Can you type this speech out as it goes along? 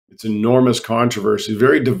it's enormous controversy,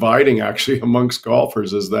 very dividing actually amongst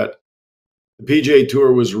golfers, is that the PGA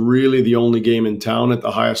Tour was really the only game in town at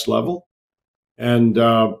the highest level. And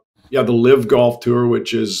yeah, the Live Golf Tour,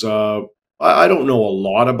 which is I don't know a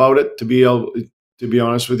lot about it to be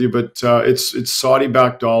honest with you, but it's Saudi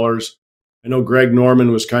backed dollars. I know Greg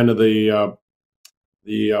Norman was kind of the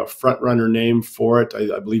front runner name for it.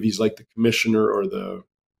 I believe he's like the commissioner or the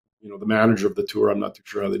the manager of the tour. I'm not too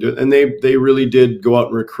sure how they do it, and they really did go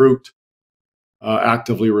out and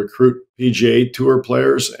actively recruit PGA Tour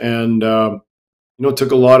players, and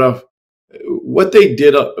took a lot of what they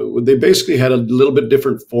did. They basically had a little bit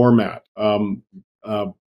different format.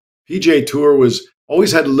 PGA Tour was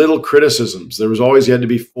always had little criticisms. There was always, you had to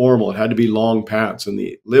be formal. It had to be long pants. And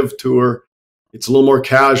the Live Tour, it's a little more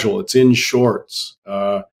casual. It's in shorts.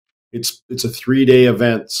 It's a 3-day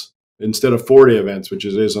event instead of 4-day events, which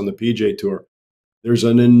it is on the PGA Tour. There's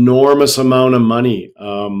an enormous amount of money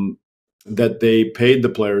that they paid the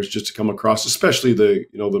players just to come across, especially the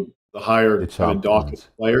higher kind of docket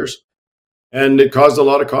players. And it caused a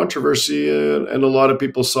lot of controversy, and a lot of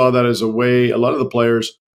people saw that as a way, a lot of the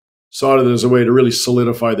players saw it as a way to really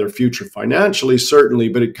solidify their future financially, certainly,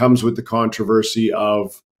 but it comes with the controversy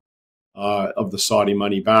of the Saudi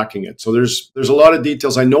money backing it. So there's a lot of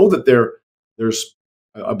details. I know that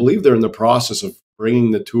I believe they're in the process of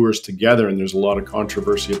bringing the tours together, and there's a lot of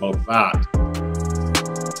controversy about that.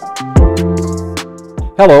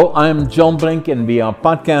 Hello, I'm John Brink, and we are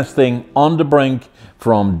podcasting on the Brink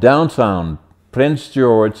from downtown Prince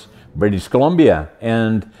George, British Columbia.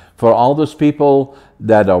 And for all those people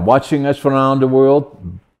that are watching us from around the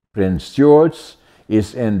world, Prince George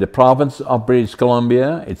is in the province of British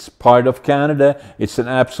Columbia. It's part of Canada. It's an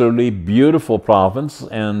absolutely beautiful province,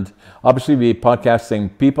 and obviously we're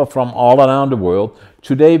podcasting people from all around the world.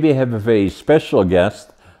 Today we have a very special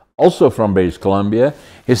guest, also from British Columbia.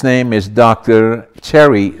 His name is Dr.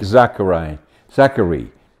 Zachary.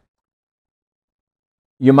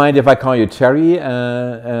 You mind if I call you Terry,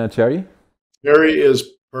 Terry? Terry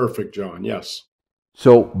is perfect, John, yes.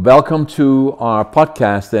 So welcome to our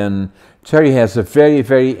podcast, and Terry has a very,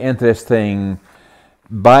 very interesting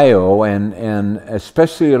bio, and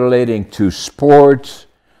especially relating to sports,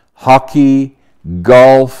 hockey,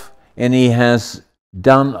 golf, and he has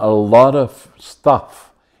done a lot of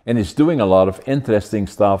stuff, and is doing a lot of interesting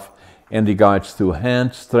stuff in regards to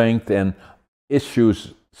hand strength and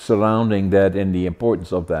issues surrounding that and the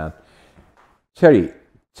importance of that. Terry,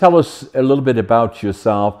 tell us a little bit about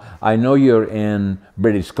yourself. I know you're in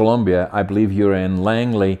British Columbia. I believe you're in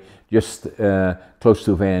Langley, just close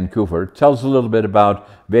to Vancouver. Tell us a little bit about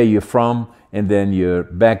where you're from, and then your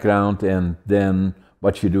background, and then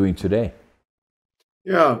what you're doing today.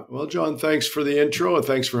 Yeah, well, John, thanks for the intro, and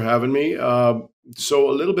thanks for having me. So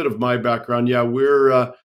a little bit of my background. Yeah,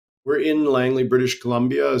 we're in Langley, British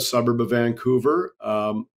Columbia, a suburb of Vancouver.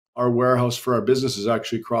 Our warehouse for our business is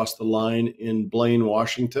actually across the line in Blaine,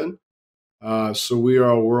 Washington. So we are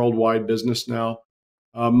a worldwide business now.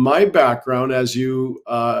 My background, as you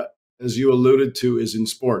alluded to, is in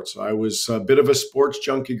sports. I was a bit of a sports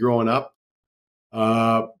junkie growing up.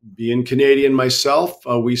 Being Canadian myself,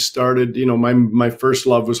 we started, my first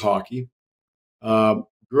love was hockey.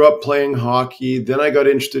 Grew up playing hockey. Then I got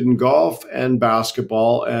interested in golf and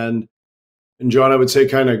basketball. And John, I would say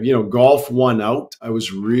kind of, golf won out. I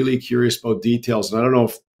was really curious about details. And I don't know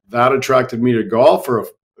if that attracted me to golf or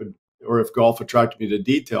if golf attracted me to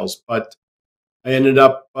details. But I ended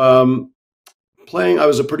up playing. I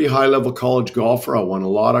was a pretty high level college golfer. I won a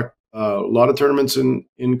lot of tournaments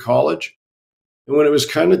in college. And when it was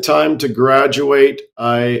kind of time to graduate,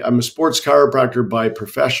 I'm a sports chiropractor by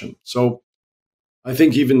profession. So I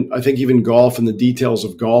think even golf and the details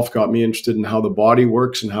of golf got me interested in how the body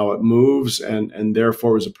works and how it moves, and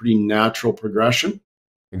therefore was a pretty natural progression.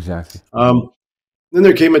 Exactly. Then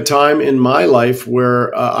there came a time in my life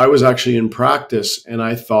where I was actually in practice, and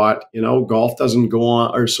I thought, life doesn't go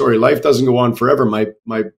on forever. My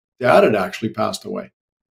dad had actually passed away.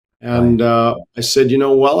 And I said,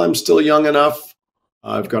 well, I'm still young enough.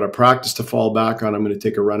 I've got a practice to fall back on. I'm going to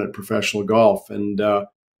take a run at professional golf. And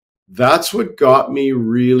that's what got me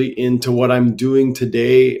really into what I'm doing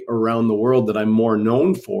today around the world, that I'm more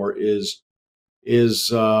known for is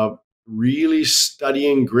really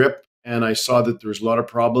studying grip. And I saw that there's a lot of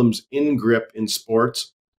problems in grip in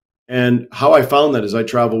sports. And how I found that is I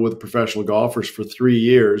traveled with professional golfers for 3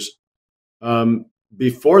 years.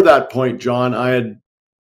 Before that point, John, I had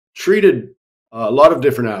treated a lot of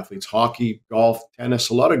different athletes: hockey, golf, tennis,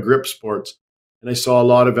 a lot of grip sports. And I saw a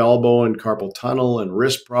lot of elbow and carpal tunnel and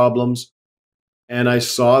wrist problems. and I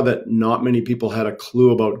saw that not many people had a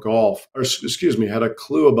clue about golf, or excuse me, had a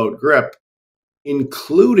clue about grip,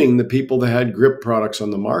 including the people that had grip products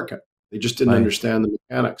on the market. They just didn't Right. understand the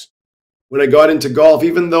mechanics. When I got into golf,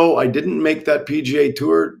 even though I didn't make that PGA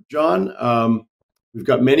Tour, John, we've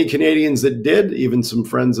got many Canadians that did, even some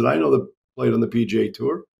friends that I know that played on the PGA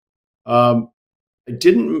Tour. Um,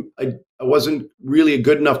 I wasn't really a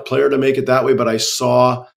good enough player to make it that way, but I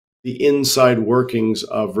saw the inside workings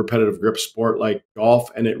of repetitive grip sport like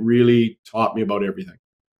golf, and it really taught me about everything.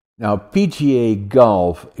 Now, PGA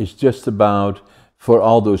golf is just about, for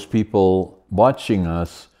all those people watching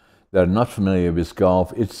us that are not familiar with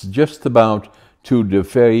golf, it's just about to the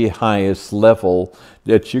very highest level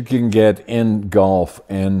that you can get in golf.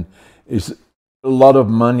 And is a lot of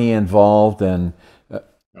money involved, and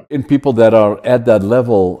in people that are at that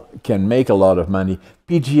level can make a lot of money.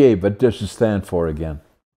 PGA, what does it stand for again?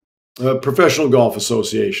 Professional Golf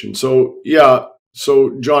Association. So yeah,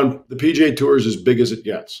 so John, the PGA Tour is as big as it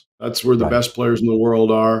gets. That's where the Right. best players in the world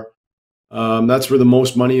are. That's where the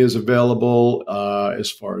most money is available as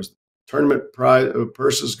far as tournament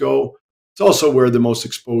purses go. It's also where the most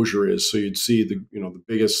exposure is. So you'd see the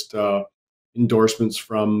biggest endorsements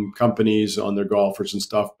from companies on their golfers and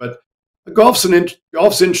stuff. But golf's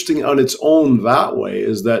interesting on its own that way.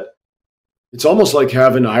 Is that it's almost like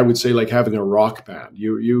having, I would say, like having a rock band.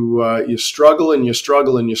 You struggle and you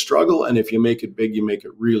struggle and you struggle, and if you make it big, you make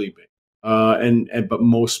it really big. But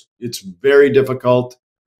it's very difficult.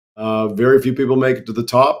 Very few people make it to the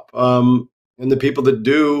top, and the people that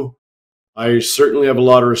do, I certainly have a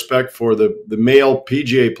lot of respect for the male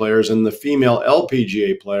PGA players, and the female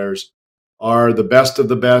LPGA players are the best of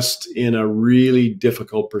the best in a really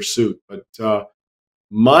difficult pursuit. But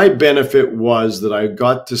my benefit was that I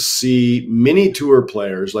got to see mini tour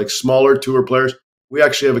players, like smaller tour players. We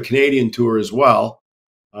actually have a Canadian tour as well,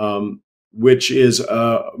 which is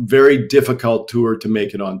a very difficult tour to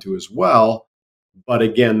make it onto as well. But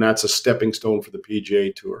again, that's a stepping stone for the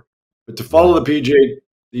PGA Tour. But to follow Right. the PGA,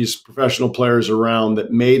 these professional players around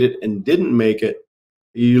that made it and didn't make it,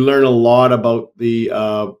 you learn a lot about the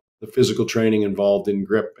physical training involved in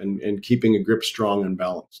grip and keeping a grip strong and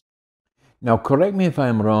balanced. Now, correct me if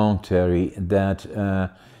I'm wrong, Terry, that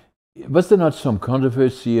was there not some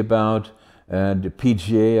controversy about the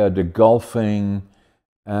PGA or the golfing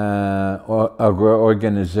or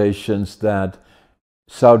organizations that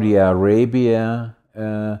Saudi Arabia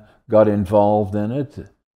got involved in it?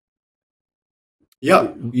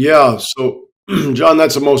 Yeah, yeah. So, John,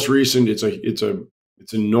 that's the most recent. It's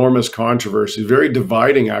enormous controversy, very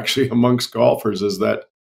dividing actually amongst golfers. Is that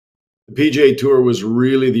the PGA Tour was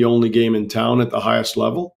really the only game in town at the highest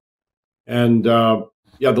level, and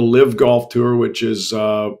yeah, the Live Golf Tour, which is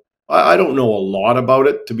I don't know a lot about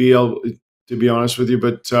it to be honest with you,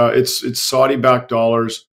 but it's Saudi backed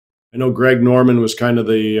dollars. I know Greg Norman was kind of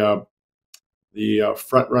the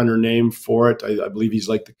front runner name for it. I believe he's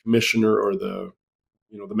like the commissioner or the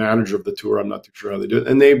manager of the tour. I'm not too sure how they do it,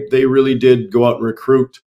 and they really did go out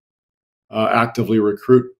and actively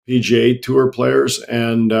recruit PGA Tour players,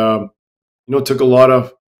 and took a lot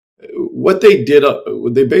of what they did.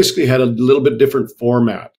 They basically had a little bit different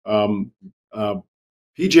format.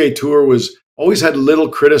 PGA Tour was always had little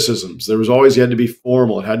criticisms. There was always, you had to be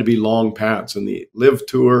formal. It had to be long pants. And the Live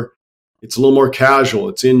Tour, it's a little more casual.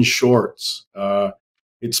 It's in shorts.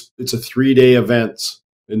 It's a 3-day event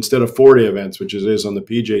instead of 4-day events, which it is on the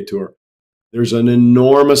PGA Tour. There's an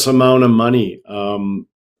enormous amount of money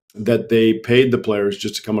that they paid the players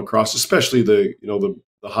just to come across, especially the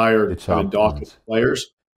higher The kind of top docket ones.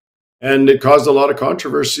 players. And it caused a lot of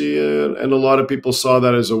controversy, and a lot of people saw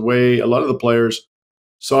that as a way. A lot of the players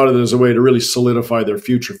saw it as a way to really solidify their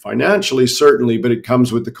future financially, certainly, but it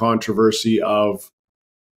comes with the controversy of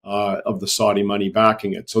the Saudi money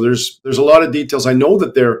backing it. So there's a lot of details. I know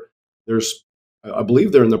that I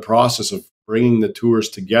believe they're in the process of bringing the tours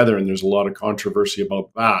together, and there's a lot of controversy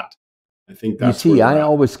about that. I think You that's where see, they're I at.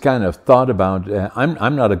 always kind of thought about.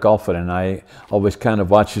 I'm not a golfer, and I always kind of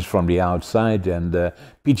watch it from the outside. And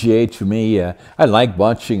PGA to me, I like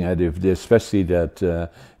watching it, especially that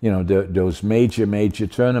those major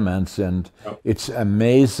tournaments, and Yep. it's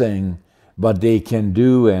amazing what they can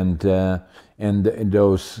do, and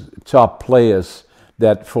those top players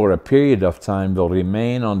that for a period of time will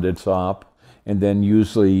remain on the top, and then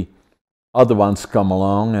usually other ones come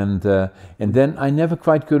along, and then I never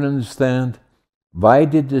quite could understand why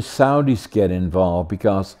did the Saudis get involved,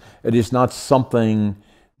 because it is not something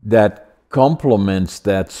that complements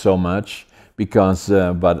that so much, because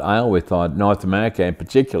but I always thought North America in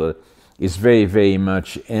particular is very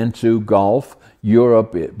much into golf.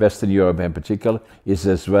 Europe, Western Europe in particular, is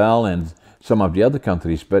as well, and some of the other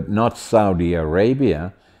countries, but not Saudi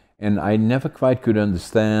Arabia. And I never quite could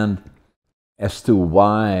understand as to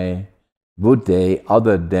why would they,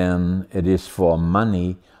 other than it is for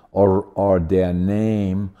money or their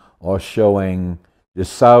name or showing the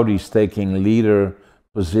Saudis taking leader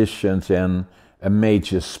positions in a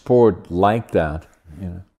major sport like that. You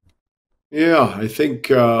know. Yeah, I think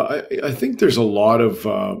there's a lot of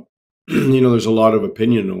there's a lot of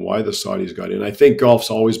opinion on why the Saudis got in. I think golf's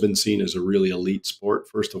always been seen as a really elite sport.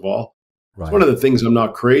 First of all, it's one Right. of the things I'm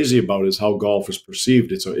not crazy about is how golf is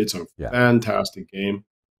perceived. It's a Yeah. fantastic game.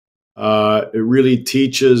 It really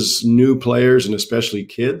teaches new players and especially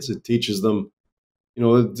kids. It teaches them,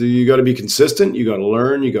 you got to be consistent. You got to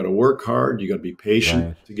learn. You got to work hard. You got to be patient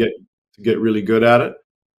Right. to get really good at it.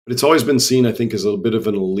 But it's always been seen, I think, as a bit of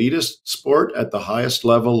an elitist sport at the highest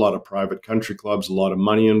level. A lot of private country clubs, a lot of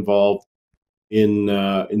money involved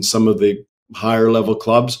in some of the higher level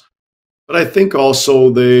clubs. But I think also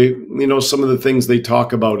some of the things they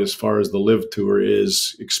talk about as far as the Live Tour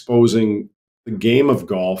is exposing the game of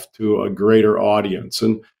golf to a greater audience,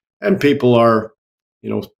 and people are, you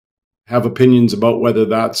know, have opinions about whether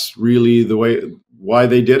that's really the way why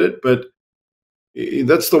they did it, but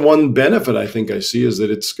that's the one benefit I think I see is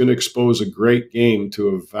that it's going to expose a great game to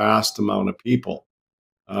a vast amount of people.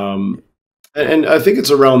 Um, and I think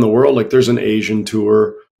it's around the world. Like there's an Asian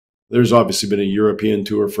tour. There's obviously been a European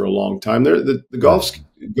tour for a long time. The Right.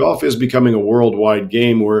 golf is becoming a worldwide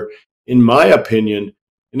game. Where, in my opinion,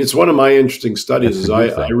 and it's one of my interesting studies, That's a is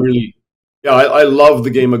good I thing. really, yeah, I love the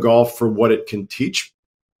game of golf for what it can teach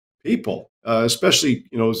people, especially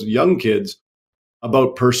as young kids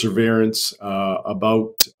about perseverance,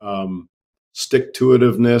 about stick to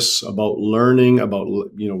itiveness, about learning, about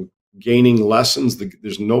gaining lessons.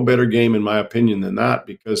 There's no better game, in my opinion, than that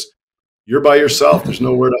because you're by yourself. There's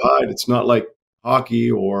nowhere to hide. It's not like hockey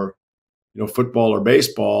or football or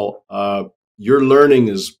baseball. Your learning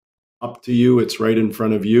is up to you. It's right in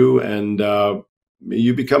front of you, and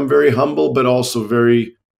you become very humble, but also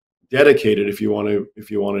very dedicated if you want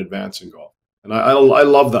to advance in golf. And I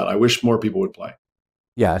love that. I wish more people would play.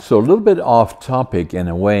 Yeah, so a little bit off topic in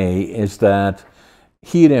a way is that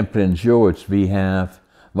here in Prince George we have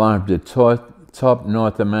one of the top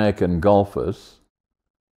North American golfers,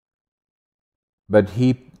 but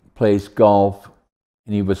he plays golf,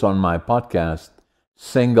 and he was on my podcast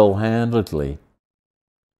single-handedly.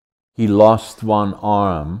 He lost one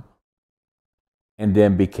arm and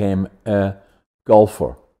then became a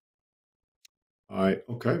golfer. All right.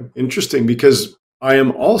 Okay. Interesting because I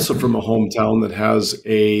am also from a hometown that has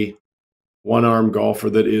a one-arm golfer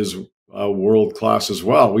that is world class as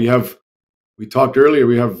well. We talked earlier,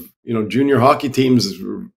 we have, junior hockey teams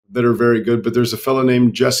that are very good, but there's a fellow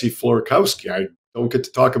named Jesse Florkowski. I don't get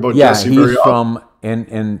to talk about Yeah, Jesse he's very often. from,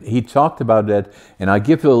 and he talked about that, and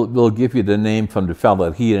we'll give you the name from the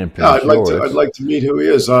fellow here in Yeah, Prince I'd George. like to meet who he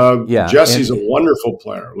is. Yeah, Jesse's a wonderful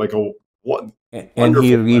player, like a and he wonderful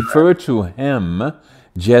player. referred to him,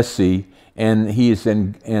 Jesse, and he is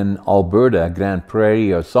in Alberta, Grand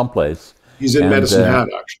Prairie or someplace, He's in and Medicine Hat,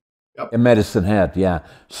 actually. Yep. in Medicine Hat, yeah.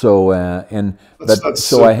 So That's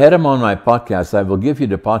so I had him on my podcast. I will give you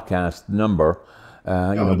the podcast number,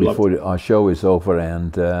 yeah, I'd love before to. our show is over,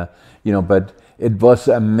 and but it was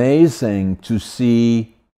amazing to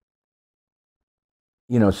see,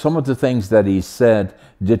 some of the things that he said,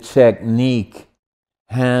 the technique,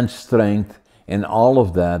 hand strength, and all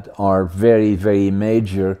of that are very, very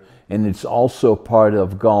major, and it's also part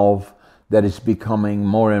of golf that is becoming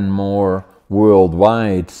more and more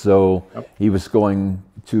worldwide. So Yep. he was going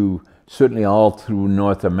to certainly all through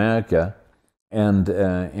North America and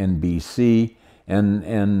in BC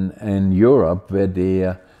and Europe.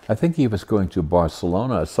 Where I think he was going to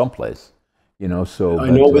Barcelona or someplace. So I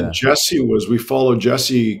know but that we followed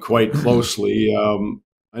Jesse quite closely.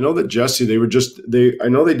 I know that Jesse, I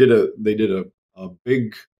know they did a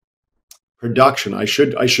big production. I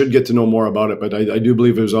should get to know more about it, but I do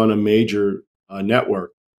believe it was on a major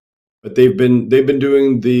network. But they've been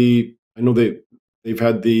doing I know they've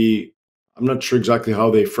had I'm not sure exactly how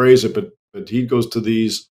they phrase it, but he goes to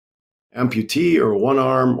these amputee or one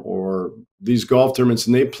arm or these golf tournaments,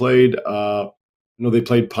 and they played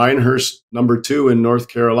Pinehurst #2 in North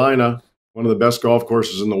Carolina, one of the best golf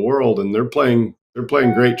courses in the world, and they're playing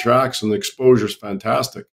great tracks, and the exposure is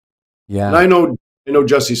fantastic. And yeah, I know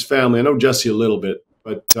Jesse's family. I know Jesse a little bit,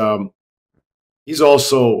 but he's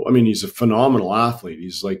also, I mean, he's a phenomenal athlete.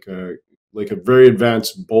 He's like a very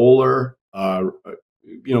advanced bowler, a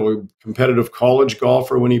competitive college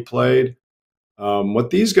golfer when he played. What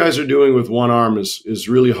these guys are doing with one arm is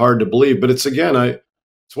really hard to believe. But it's again,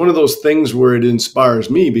 it's one of those things where it inspires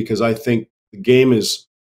me because I think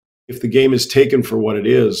if the game is taken for what it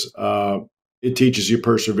is, it teaches you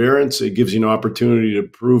perseverance. It gives you an opportunity to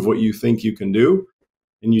prove what you think you can do.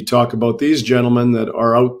 And you talk about these gentlemen that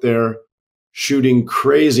are out there shooting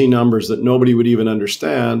crazy numbers that nobody would even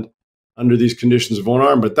understand under these conditions of one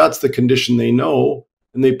arm, but that's the condition they know,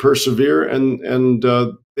 and they persevere, and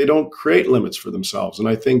they don't create limits for themselves. And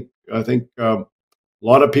I think a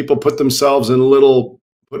lot of people put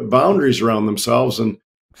boundaries around themselves, and you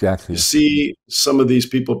Exactly. see some of these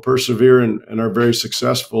people persevere and are very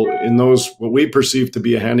successful in those what we perceive to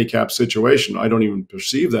be a handicap situation. I don't even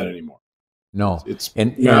perceive that anymore. No, It's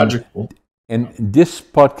and magical. this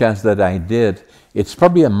podcast that I did, it's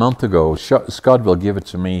probably a month ago. Scott will give it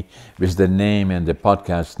to me with the name and the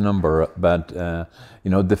podcast number. But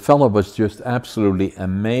the fellow was just absolutely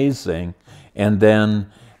amazing. And then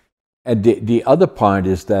the other part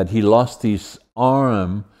is that he lost his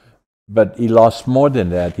arm, but he lost more than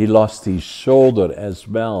that. He lost his shoulder as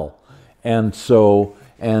well. And so,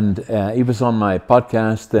 he was on my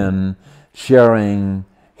podcast and sharing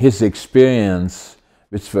his experience,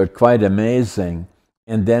 which were quite amazing.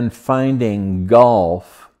 And then finding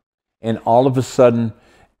golf, and all of a sudden,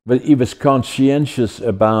 but he was conscientious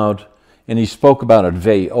about, and he spoke about it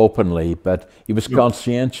very openly, but he was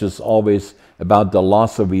conscientious always about the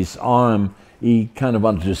loss of his arm. He kind of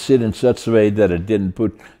wanted to sit in such a way that it didn't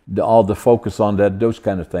put all the focus on that, those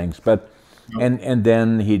kind of things. But and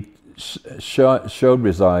then he showed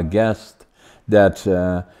with our guest that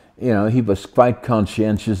he was quite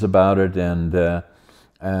conscientious about it, and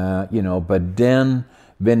but then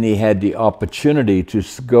when he had the opportunity to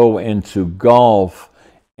go into golf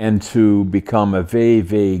and to become a very,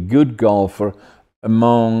 very good golfer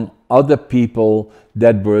among other people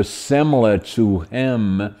that were similar to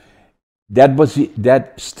him,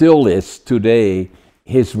 that still is today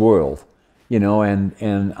his world,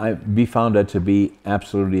 we found that to be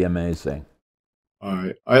absolutely amazing.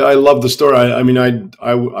 I love the story. I mean,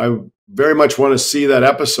 I very much want to see that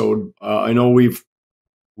episode. I know we've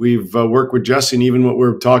worked with Jesse, and even when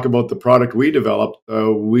we're talking about the product we developed,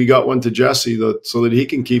 we got one to Jesse so that he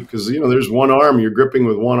can keep, because there's one arm, you're gripping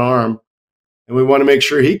with one arm, and we want to make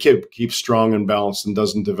sure he keeps strong and balanced and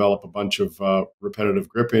doesn't develop a bunch of repetitive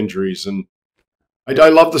grip injuries. And I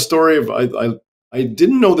love the story of I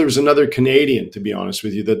didn't know there was another Canadian, to be honest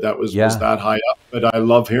with you, that was Yeah. that high up, but I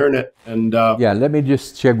love hearing it. And Yeah, let me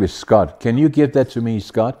just check with Scott. Can you give that to me,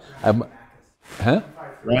 Scott? Huh?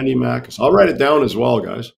 Randy Mackes, I'll write it down as well,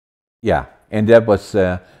 guys. Yeah, and that was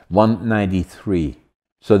 193.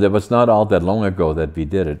 So that was not all that long ago that we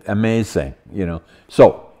did it. Amazing,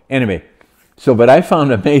 So anyway, what I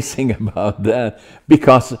found amazing about that,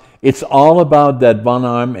 because it's all about that one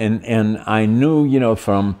arm, and I knew,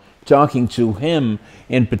 from talking to him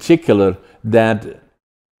in particular, that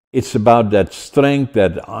it's about that strength,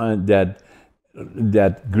 that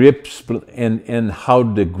grip, and how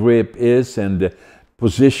the grip is, and the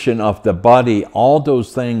position of the body, all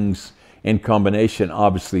those things in combination.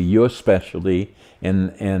 Obviously, your specialty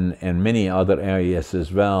and many other areas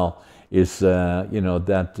as well is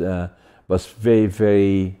that was very,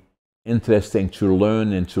 very interesting to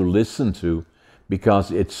learn and to listen to, because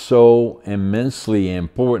it's so immensely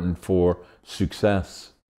important for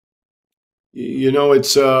success.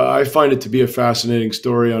 It's I find it to be a fascinating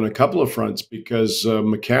story on a couple of fronts, because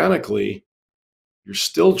mechanically, you're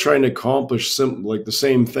still trying to accomplish like the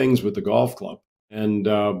same things with the golf club, and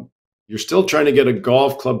you're still trying to get a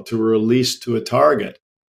golf club to release to a target.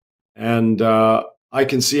 And I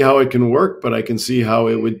can see how it can work, but I can see how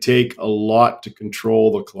it would take a lot to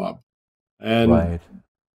control the club. And Right.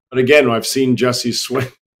 but again, I've seen Jesse swing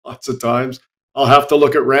lots of times. I'll have to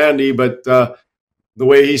look at Randy, but the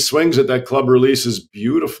way he swings it, that club releases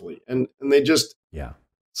beautifully, and they just Yeah.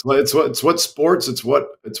 it's what sports, it's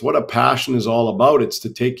what a passion is all about. It's to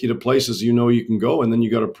take you to places you can go, and then you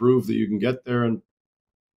got to prove that you can get there and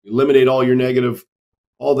eliminate all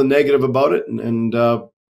the negative about it, and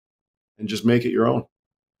just make it your own.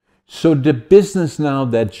 So the business now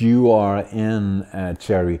that you are in,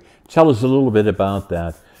 Terry, tell us a little bit about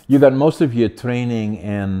that. You got most of your training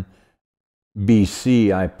in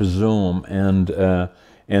BC, I presume, and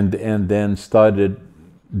then started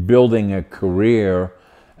building a career,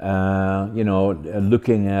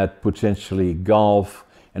 looking at potentially golf,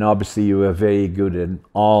 and obviously you were very good in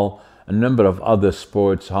a number of other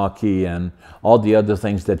sports, hockey, and all the other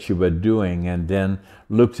things that you were doing, and then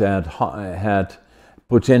looked at had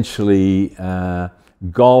potentially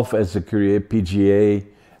golf as a career, PGA,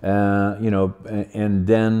 and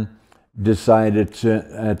then decided to,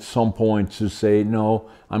 at some point to say, no,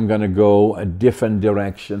 I'm going to go a different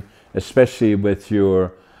direction, especially with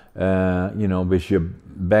your, with your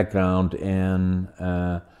background in,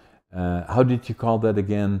 how did you call that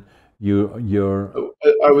again? Your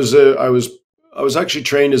I was actually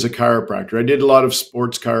trained as a chiropractor. I did a lot of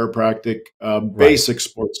sports chiropractic, right, basic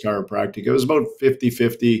sports chiropractic. It was about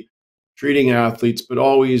 50-50, treating athletes, but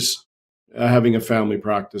always having a family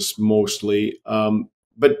practice mostly.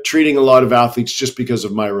 But treating a lot of athletes just because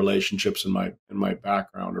of my relationships and my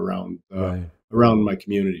background right. around my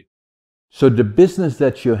community. So the business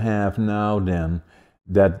that you have now, then,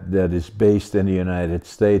 that is based in the United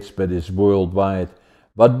States but is worldwide,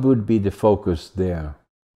 what would be the focus there?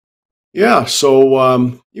 Yeah.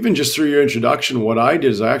 So even just through your introduction, what I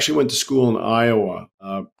did is I actually went to school in Iowa,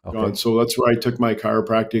 John. Okay, So that's where I took my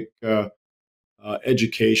chiropractic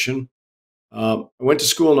education. I went to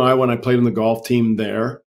school in Iowa and I played on the golf team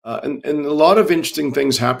there. And a lot of interesting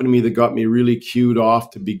things happened to me that got me really cued off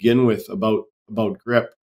to begin with about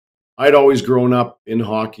grip. I'd always grown up in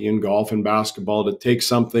hockey and golf and basketball to take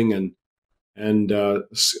something and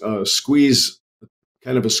squeeze,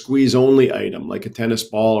 kind of a squeeze only item like a tennis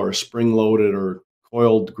ball or a spring loaded or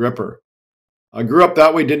coiled gripper. I grew up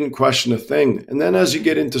that way, didn't question a thing. And then as you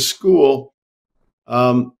get into school,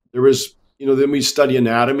 there was, then we study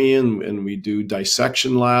anatomy and we do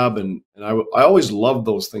dissection lab. And I always loved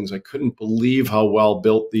those things. I couldn't believe how well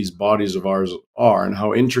built these bodies of ours are and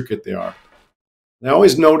how intricate they are. And I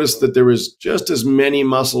always noticed that there was just as many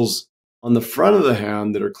muscles on the front of the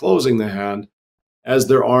hand that are closing the hand as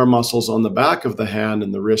there are muscles on the back of the hand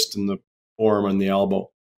and the wrist and the forearm and the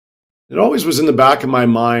elbow. It always was in the back of my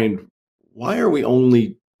mind, why are we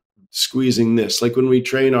only squeezing this? Like when we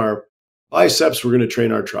train our biceps, we're going to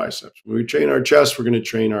train our triceps. When we train our chest, we're going to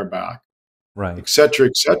train our back, right, et cetera,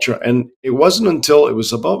 et cetera. And it wasn't until it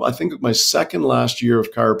was about, I think, my second last year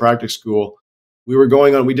of chiropractic school,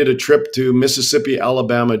 we did a trip to Mississippi,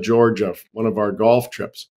 Alabama, Georgia, one of our golf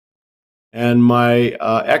trips. And my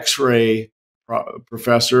x-ray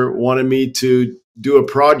professor wanted me to do a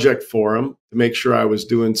project for him to make sure I was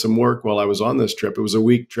doing some work while I was on this trip. It was a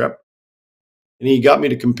week trip. And he got me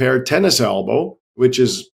to compare tennis elbow, which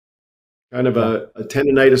is kind of yeah. a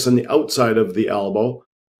tendonitis on the outside of the elbow,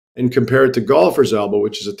 and compare it to golfer's elbow,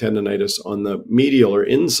 which is a tendonitis on the medial or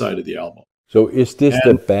inside of the elbow. So is this the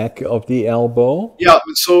And back of the elbow? yeah,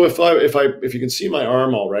 so if you can see my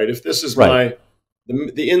arm all right, if this is Right,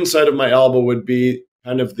 the inside of my elbow would be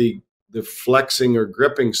kind of the flexing or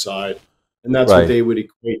gripping side, and that's what right, they would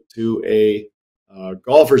equate to a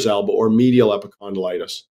golfer's elbow or medial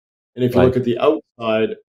epicondylitis. And if you look right, at the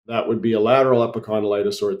outside, that would be a lateral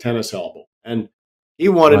epicondylitis or a tennis elbow. And he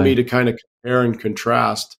wanted me right, to kind of compare and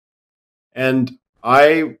contrast. And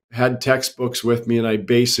I had textbooks with me, and I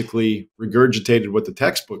basically regurgitated what the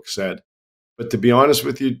textbook said. But to be honest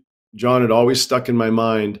with you, John, it always stuck in my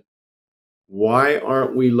mind, why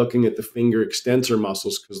aren't we looking at the finger extensor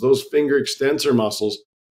muscles? Because those finger extensor muscles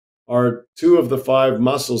are two of the five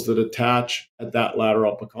muscles that attach at that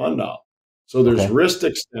lateral epicondyle. So there's okay, wrist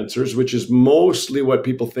extensors, which is mostly what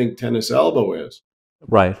people think tennis elbow is.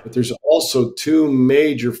 right, But there's also two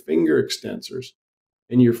major finger extensors.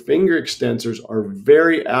 And your finger extensors are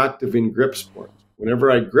very active in grip sports.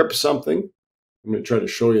 Whenever I grip something, I'm going to try to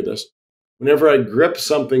show you this. Whenever I grip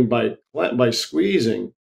something by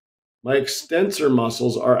squeezing, my extensor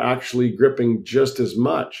muscles are actually gripping just as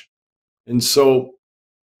much. And so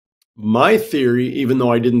my theory, even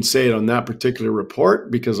though I didn't say it on that particular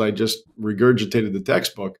report because I just regurgitated the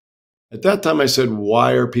textbook, at that time I said,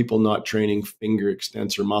 why are people not training finger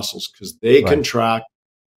extensor muscles? Because they right, contract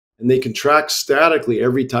and they contract statically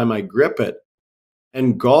every time I grip it.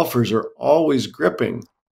 And golfers are always gripping,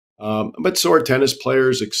 but so are tennis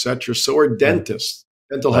players, et cetera. So are right, dentists,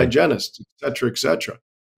 dental right, hygienists, et cetera, et cetera.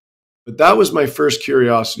 But that was my first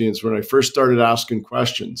curiosity. It's when I first started asking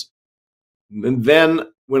questions. And then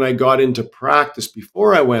when I got into practice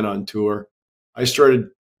before I went on tour, I started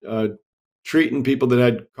uh, treating people that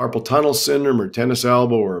had carpal tunnel syndrome or tennis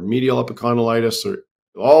elbow or medial epicondylitis or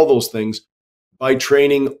all those things by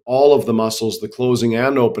training all of the muscles, the closing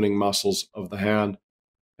and opening muscles of the hand.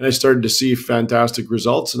 And I started to see fantastic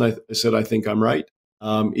results. And I said, I think I'm right.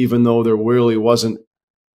 Even though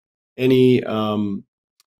any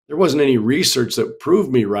there wasn't any research that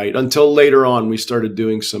proved me right until later on. We started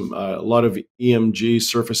doing a lot of EMG,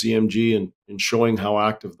 surface EMG, and showing how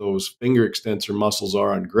active those finger extensor muscles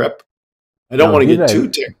are on grip. I don't now want to did get I too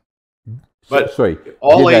technical, but sorry,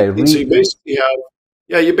 all did I eight. And so read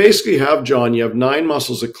you basically have, John, you have nine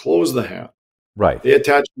muscles that close the hand. right, They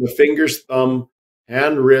attach to the fingers, thumb,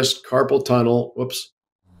 hand, wrist, carpal tunnel,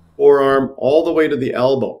 forearm, all the way to the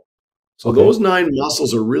elbow. So Okay. those 9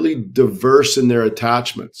 muscles are really diverse in their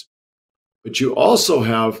attachments. But you also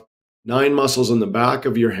have 9 muscles in the back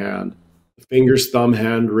of your hand, the fingers, thumb,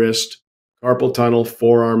 hand, wrist, carpal tunnel,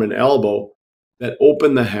 forearm, and elbow that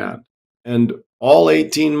open the hand. And all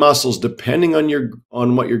 18 muscles, depending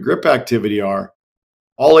on what your grip activity are,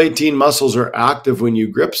 all 18 muscles are active when you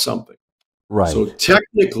grip something. So Right.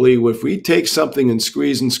 technically, if we take something and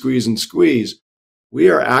squeeze and squeeze and squeeze, we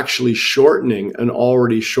are actually shortening an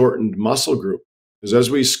already shortened muscle group. Because as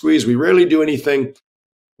we squeeze, we rarely do anything.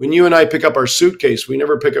 When you and I pick up our suitcase, we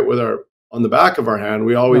never pick it with our on the back of our hand. No.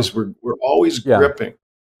 We're always Yeah. gripping.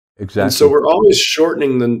 And so Exactly. we're always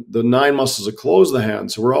shortening the 9 muscles that close the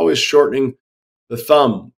hand. So we're always shortening the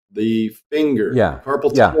thumb, the finger, Yeah.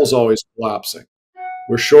 carpal Yeah. tunnel is always collapsing.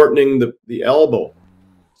 We're shortening the elbow.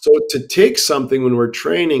 So to take something when we're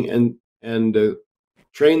training and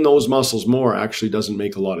train those muscles more actually doesn't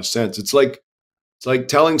make a lot of sense. It's like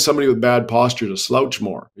telling somebody with bad posture to slouch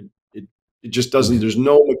more. It just doesn't. Ex- There's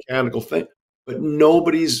no mechanical thing. But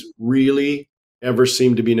nobody's really ever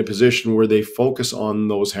seemed to be in a position where they focus on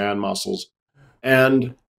those hand muscles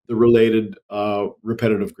and the related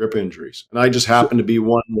repetitive grip injuries. And I just So, happened to be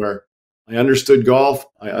one where I understood golf.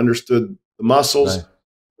 I understood the right. muscles.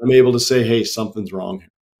 I'm able to say, hey, something's wrong here.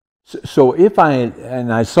 So if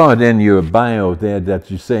and I saw it in your bio there that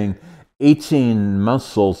you're saying 18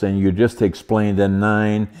 muscles and you just explained the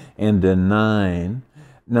 9 and the 9. Yep.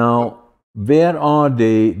 Now, where are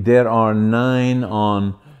they? There are 9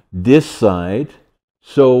 on this side.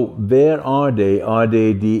 So where are they? Are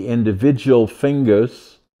they the individual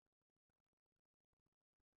fingers?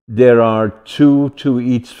 There are 2 to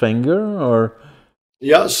each finger, or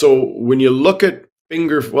Yeah. So when you look at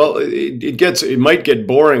well, it might get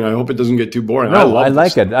boring. I hope it doesn't get too boring. I no? I love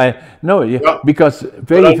like this. it. I no, yeah, Yeah. because But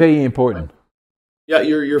very very important. yeah,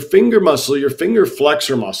 your finger muscle, your finger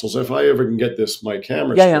flexor muscles. If I ever can get my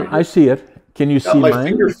camera Yeah, yeah, straight I here. see it. Can you Yeah, see my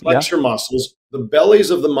finger mine? Yeah. flexor muscles, the bellies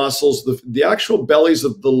of the muscles, the actual bellies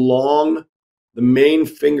of the main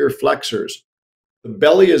finger flexors. The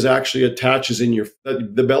belly is actually attaches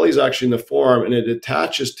the belly is actually in the forearm and it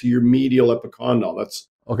attaches to your medial epicondyle. That's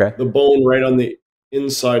Okay. the bone right on the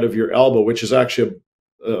inside of your elbow, which is actually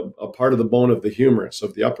a part of the bone of the humerus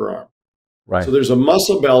of the upper arm. So Right. there's a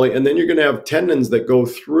muscle belly, and then you're going to have tendons that go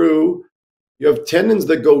through. You have tendons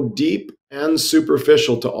that go deep and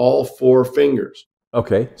superficial to all 4 fingers.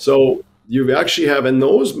 Okay. So you actually have, and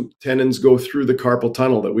those tendons go through the carpal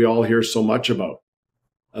tunnel that we all hear so much about.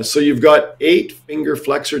 So you've got 8 finger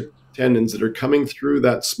flexor tendons that are coming through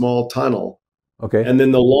that small tunnel. Okay. And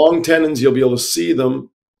then the long tendons, you'll be able to see them.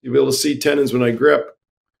 You'll be able to see tendons when I grip,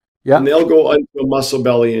 and Yeah. they'll go into a muscle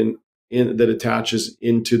belly in that attaches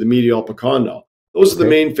into the medial epicondyle. Those are the Okay.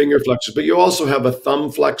 main finger flexors, but you also have a thumb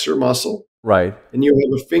flexor muscle Right. and you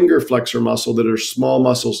have a finger flexor muscle that are small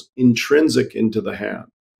muscles intrinsic into the hand.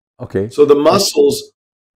 Okay. So the muscles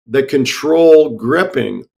that control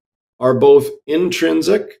gripping are both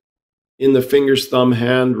intrinsic in the fingers, thumb,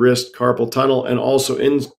 hand, wrist, carpal tunnel, and also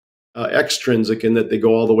extrinsic in that they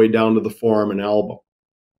go all the way down to the forearm and elbow.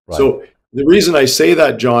 Right. So the reason I say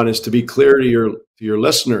that, John, is to be clear to your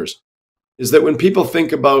listeners, is that when people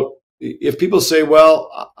think about, if people say,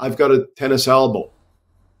 well, I've got a tennis elbow,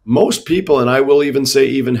 most people, and I will even say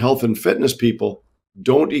even health and fitness people,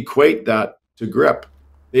 don't equate that to grip.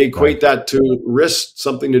 They equate Right. that to wrist,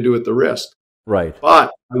 something to do with the wrist. Right.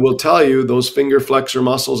 But I will tell you, those finger flexor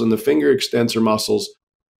muscles and the finger extensor muscles,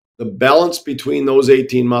 the balance between those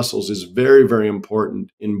 18 muscles is very, very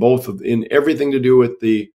important in everything to do with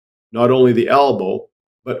not only the elbow,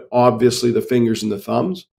 but obviously the fingers and the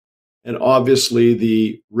thumbs. And obviously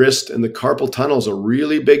the wrist and the carpal tunnel is a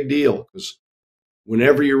really big deal, because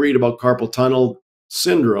whenever you read about carpal tunnel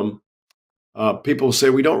syndrome, people say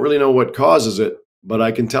we don't really know what causes it, but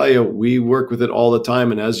I can tell you we work with it all the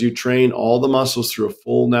time. And as you train all the muscles through a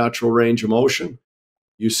full natural range of motion,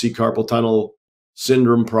 you see carpal tunnel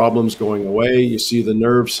syndrome problems going away. You see the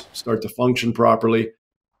nerves start to function properly,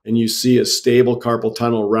 and you see a stable carpal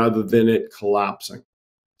tunnel rather than it collapsing.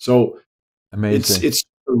 So Amazing. it's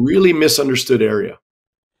a really misunderstood area.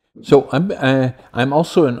 So I'm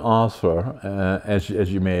also an author, as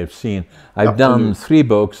you may have seen. I've done Absolutely. 3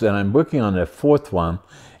 books, and I'm working on a 4th one.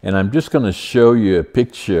 And I'm just going to show you a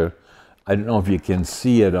picture. I don't know if you can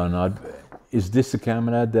see it or not. Is this the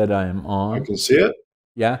camera that I'm I on? can see it.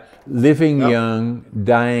 Yeah, living Yep. young,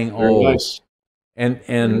 dying Very old. nice. And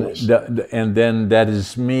Very and nice. and then that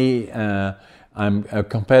is me. I'm a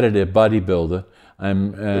competitive bodybuilder.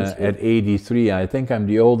 I'm Good for you. at 83. I think I'm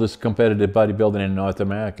the oldest competitive bodybuilder in North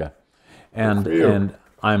America, Good and for you.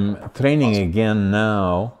 I'm training Awesome. again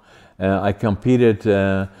now. I competed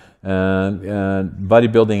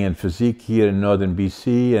bodybuilding and physique here in northern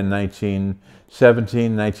BC in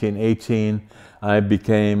 1917, 1918. I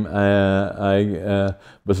became, I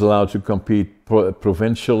was allowed to compete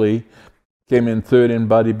provincially, came in third in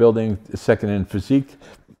bodybuilding, second in physique,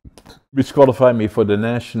 which qualified me for the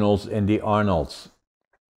nationals and the Arnolds.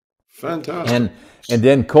 Fantastic. And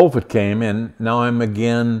then COVID came, and now I'm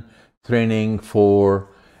again training for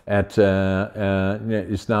it's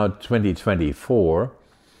now 2024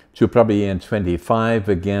 to probably in 25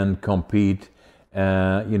 again compete,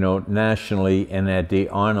 nationally and at the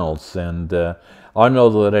Arnolds. And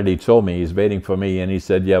Arnold already told me he's waiting for me, and he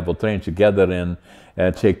said, "Yeah, we'll train together and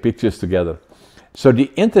take pictures together." So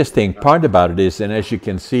the interesting part about it is, and as you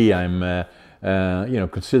can see, I'm,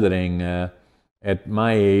 considering at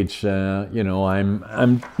my age,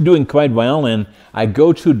 I'm doing quite well, and I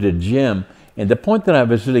go to the gym. And the point that I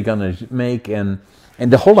was really going to make, and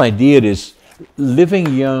the whole idea is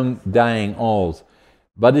living young, dying old.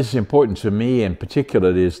 What is important to me in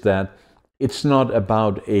particular is that it's not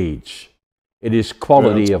about age. It is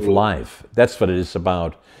quality of life. That's what it is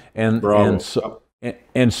about. And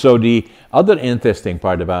so the other interesting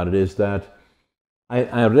part about it is that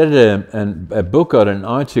I read a book or an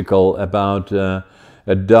article about a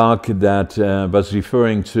doc that was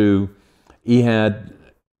referring to, he had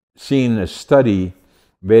seen a study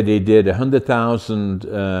where they did 100,000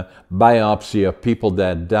 biopsy of people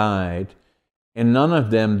that died, and none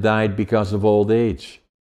of them died because of old age.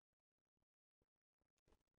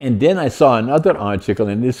 And then I saw another article,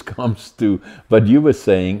 and this comes to what you were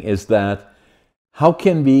saying, is that how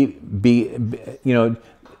can we be,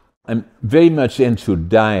 I'm very much into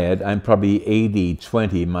diet. I'm probably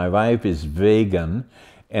 80-20. My wife is vegan,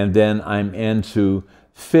 and then I'm into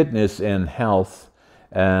fitness and health.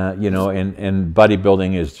 And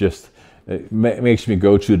bodybuilding is just makes me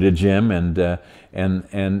go to the gym, and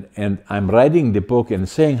I'm writing the book and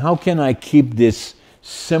saying, how can I keep this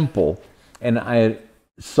simple? And I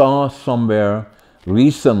saw somewhere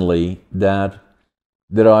recently that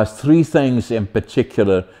there are 3 things in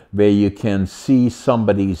particular where you can see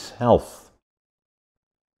somebody's health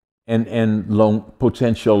and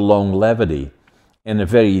potential longevity in a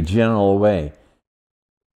very general way.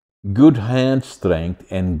 Good hand strength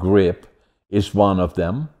and grip is one of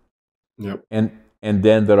them. Yep. And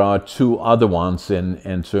then there are 2 other ones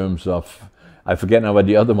in terms of, I forget now what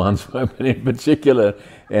the other ones were, but in particular,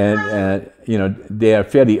 and they are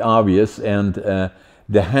fairly obvious. And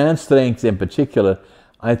the hand strength in particular,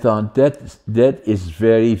 I thought that is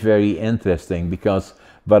very, very interesting, because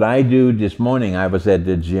what I do this morning, I was at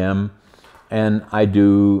the gym, and I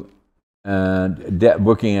do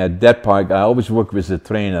working at that park. I always work with a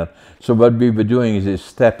trainer. So what we were doing is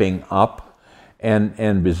stepping up,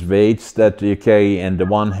 and with weights that you carry in the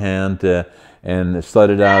one hand, and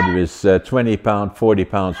started out with 20 pounds, 40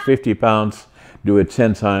 pounds, 50 pounds, do it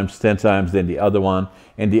 10 times, then the other one.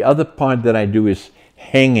 And the other part that I do is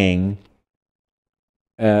hanging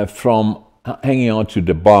onto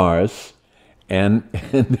the bars, and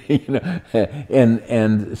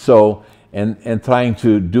and trying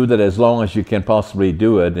to do that as long as you can possibly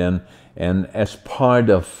do it, and as part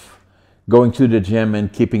of going to the gym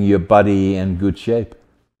and keeping your body in good shape.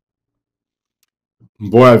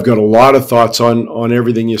 Boy, I've got a lot of thoughts on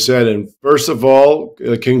everything you said. And first of all,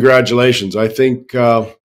 congratulations. I think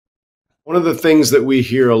one of the things that we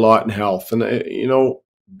hear a lot in health, and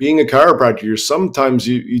being a chiropractor, sometimes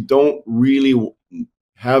you don't really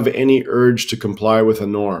have any urge to comply with a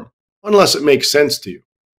norm unless it makes sense to you.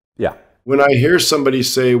 Yeah. When I hear somebody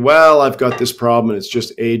say, well, I've got this problem and it's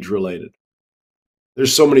just age related,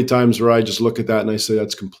 there's so many times where I just look at that and I say,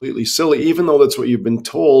 that's completely silly, even though that's what you've been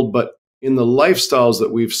told. But in the lifestyles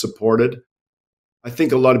that we've supported, I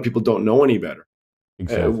think a lot of people don't know any better.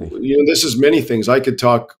 Exactly. This is many things. I could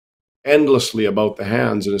talk endlessly about the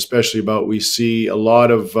hands, and especially about, we see a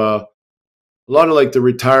lot of like the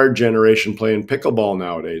retired generation playing pickleball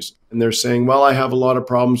nowadays. And they're saying, well, I have a lot of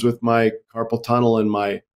problems with my carpal tunnel and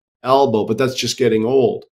my elbow, but that's just getting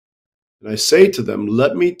old. And I say to them,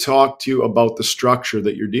 let me talk to you about the structure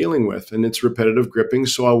that you're dealing with. And it's repetitive gripping.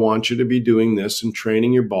 So I want you to be doing this and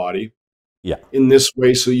training your body in this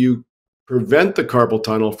way, so you prevent the carpal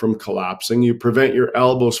tunnel from collapsing. You prevent your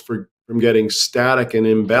elbows from getting static and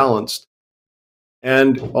imbalanced.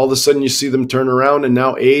 And all of a sudden you see them turn around, and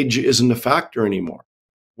now age isn't a factor anymore.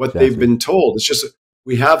 What they've been told, it's just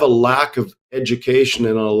we have a lack of education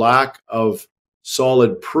and a lack of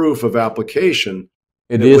solid proof of application.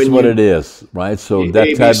 It is what it is, right? So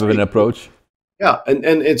that type of an approach. Yeah,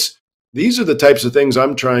 and these are the types of things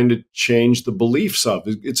I'm trying to change the beliefs of.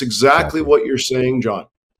 It's exactly what you're saying, John.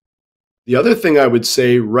 The other thing I would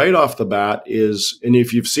say right off the bat is, and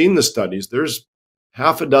if you've seen the studies, there's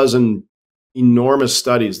half a dozen enormous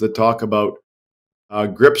studies that talk about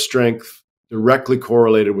grip strength directly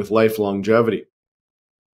correlated with life longevity.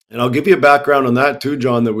 And I'll give you a background on that too,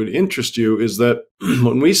 John, that would interest you, is that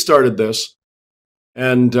when we started this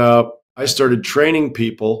and I started training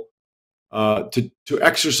people to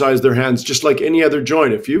exercise their hands just like any other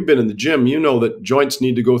joint. If you've been in the gym, you know that joints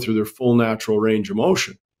need to go through their full natural range of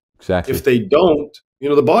motion. Exactly. If they don't,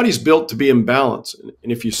 the body's built to be in balance.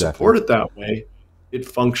 And if you Exactly. support it that way, it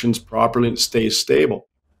functions properly and stays stable.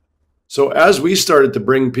 So as we started to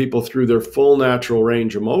bring people through their full natural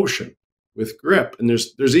range of motion with grip, and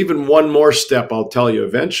there's even one more step I'll tell you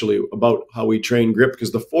eventually about how we train grip,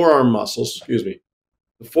 because the forearm muscles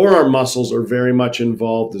are very much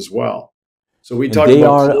involved as well. So we And talk they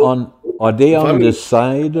about are they if on I'm the gonna,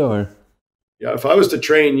 side or? yeah, if I was to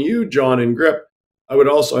train you, John, in grip,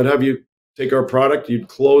 I'd have you take our product, you'd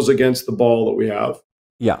close against the ball that we have,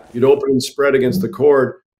 Yeah. you'd open and spread against the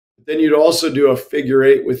cord, but then you'd also do a figure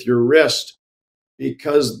eight with your wrist,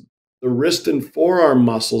 because the wrist and forearm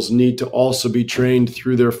muscles need to also be trained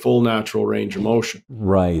through their full natural range of motion.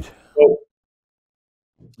 Right.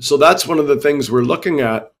 So that's one of the things we're looking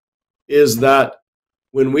at, is that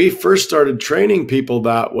when we first started training people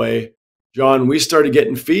that way, John, we started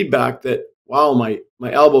getting feedback that, wow, my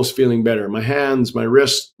elbow's feeling better, my hands, my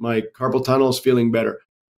wrist, my carpal tunnel is feeling better,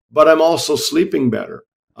 but I'm also sleeping better.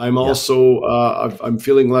 I'm also, I'm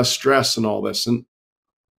feeling less stress and all this. And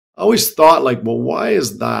I always thought, like, well, why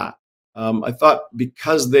is that? I thought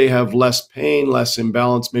because they have less pain, less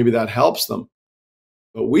imbalance, maybe that helps them.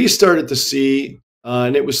 But we started to see,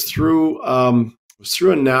 and it was through a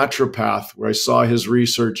naturopath where I saw his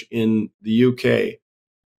research in the UK.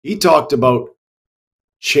 He talked about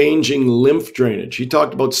changing lymph drainage. He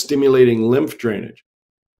talked about stimulating lymph drainage.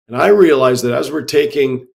 And I realized that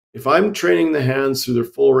if I'm training the hands through their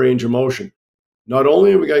full range of motion, not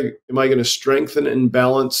only am I going to strengthen and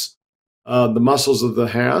balance the muscles of the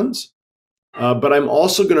hands, but I'm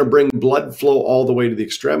also going to bring blood flow all the way to the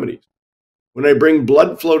extremities. When I bring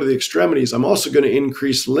blood flow to the extremities, I'm also going to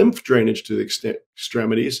increase lymph drainage to the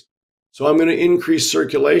extremities. So I'm going to increase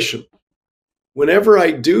circulation. Whenever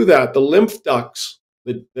I do that, the lymph ducts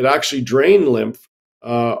that actually drain lymph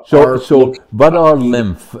So what are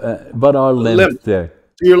lymph? What are lymph there?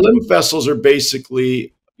 So your lymph vessels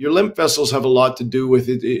have a lot to do with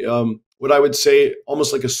it. What I would say,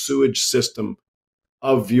 almost like a sewage system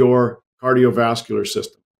of your cardiovascular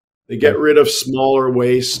system. They get rid of smaller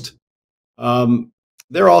waste.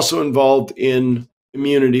 They're also involved in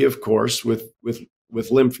immunity, of course, with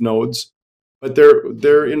lymph nodes, but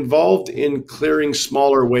they're involved in clearing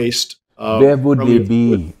smaller waste. Where would they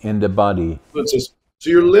be in the body? So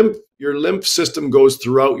your lymph system goes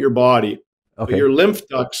throughout your body. Okay. But your lymph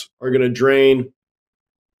ducts are going to drain.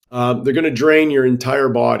 They're going to drain your entire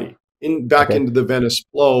body into the venous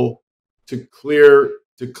flow to clear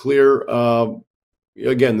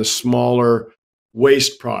again the smaller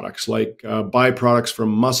waste products, like byproducts from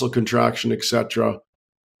muscle contraction, etc.,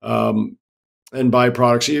 and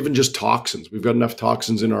byproducts, even just toxins. We've got enough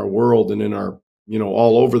toxins in our world and in our,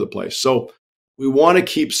 all over the place. So we want to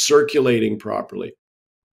keep circulating properly.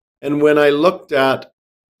 And when I looked at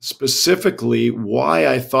specifically why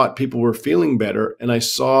I thought people were feeling better, and I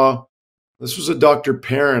saw, this was a Dr.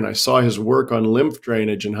 Perrin, I saw his work on lymph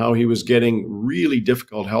drainage and how he was getting really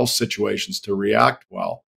difficult health situations to react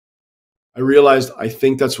well. I realized, I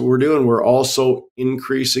think that's what we're doing. We're also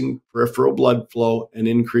increasing peripheral blood flow and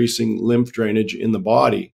increasing lymph drainage in the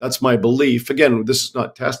body. That's my belief. Again, this is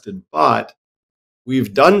not tested, but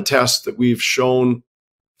we've done tests that we've shown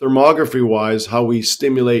thermography-wise how we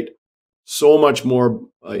stimulate so much more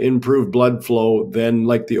improved blood flow than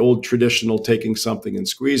like the old traditional taking something and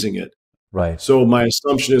squeezing it. Right. So my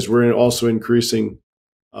assumption is we're also increasing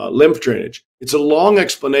lymph drainage. It's a long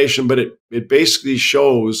explanation, but it basically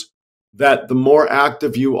shows that the more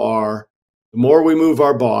active you are, the more we move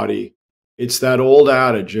our body. It's that old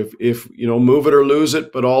adage, if move it or lose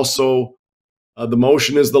it, but also the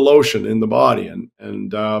motion is the lotion in the body. And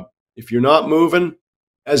if you're not moving,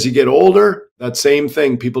 as you get older, that same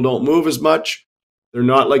thing, people don't move as much. They're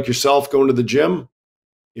not like yourself going to the gym.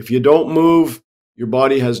 If you don't move, your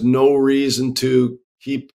body has no reason to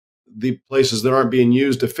keep the places that aren't being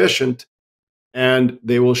used efficient, and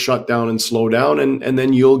they will shut down and slow down, and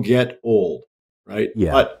then you'll get old, right?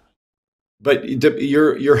 Yeah. But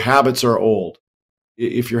your habits are old.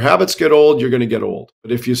 If your habits get old, you're going to get old.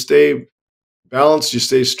 But if you stay balanced, you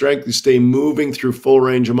stay strength, you stay moving through full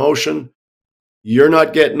range of motion, you're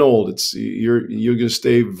not getting old. You're going to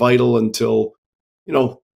stay vital until,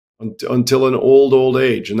 until an old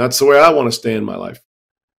age. And that's the way I want to stay in my life.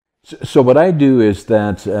 So what I do is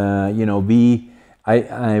that you know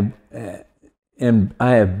I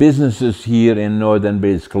have businesses here in northern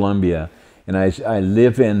British Columbia, and I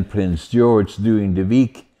live in Prince George during the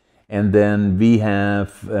week, and then we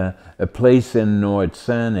have a place in North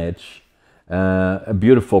Saanich, a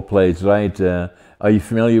beautiful place, right? Are you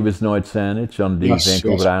familiar with North Saanich on the Yes,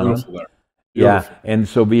 Vancouver yes, Island? beautiful there. Yeah, Beautiful. and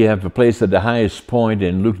so we have a place at the highest point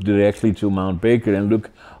and look directly to Mount Baker and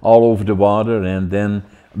look all over the water. And then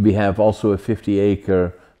we have also a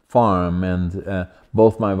 50-acre farm. And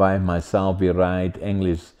both my wife and myself, we ride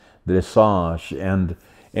English dressage.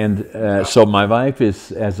 And so my wife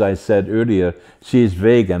is, as I said earlier, she's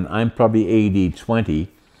vegan. I'm probably 80-20.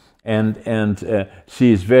 And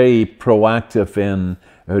she's very proactive in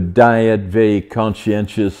her diet, very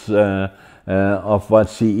conscientious of what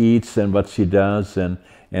she eats and what she does, and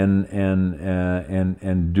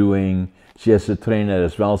doing. She has a trainer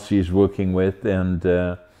as well. She's working with, and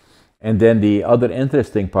then the other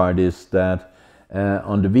interesting part is that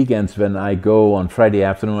on the weekends when I go on Friday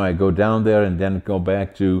afternoon, I go down there and then go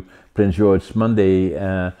back to Prince George. Monday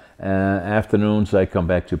afternoons, I come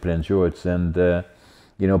back to Prince George, and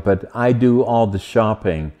you know. But I do all the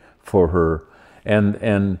shopping for her.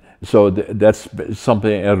 And so that's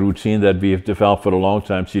something, a routine that we have developed for a long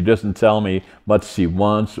time. She doesn't tell me what she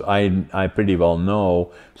wants. I pretty well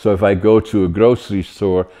know. So if I go to a grocery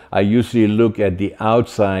store, I usually look at the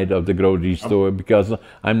outside of the grocery store because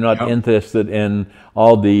I'm not interested in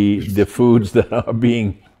all the foods that are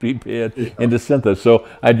being prepared in the center. So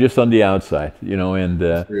I just on the outside, you know, and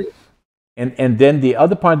then the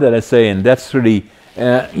other part that I say, and that's really,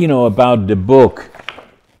 you know, about the book,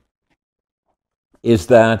 is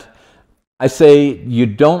that I say you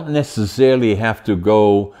don't necessarily have to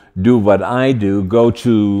go do what I do, go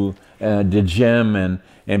to the gym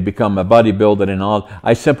and become a bodybuilder and all.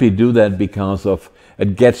 I simply do that because of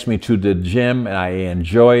it gets me to the gym. I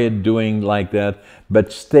enjoy it doing like that,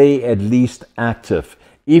 but stay at least active.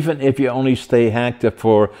 Even if you only stay active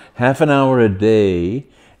for half an hour a day,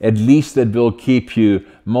 at least it will keep you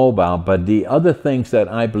mobile. But the other things that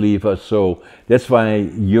I believe are so, that's why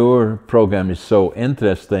your program is so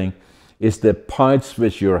interesting, is the parts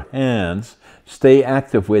with your hands. Stay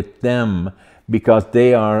active with them because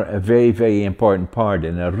they are a very, very important part.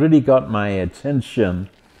 And it really got my attention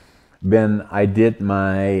when I did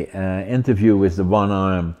my interview with the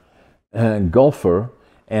one-arm golfer,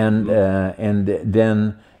 and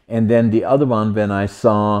then the other one when I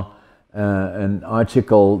saw an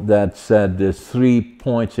article that said the 3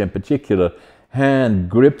 points in particular, hand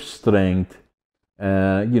grip strength,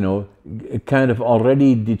 you know, it kind of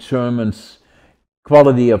already determines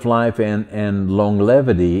quality of life and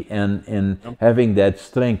longevity, and having that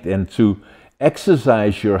strength. And to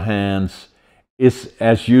exercise your hands is,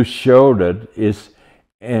 as you showed it, is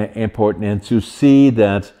important. And to see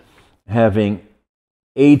that having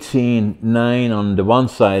 18, 9 on the one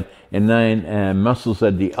side and 9 muscles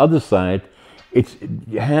at the other side, it's,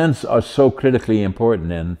 hands are so critically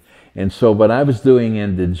important. And so what I was doing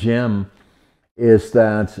in the gym is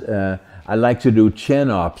that I like to do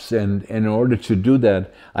chin-ups, and in order to do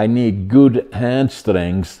that, I need good hand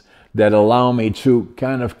strengths that allow me to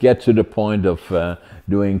kind of get to the point of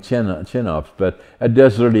doing chin-ups. But it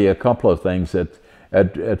does really a couple of things.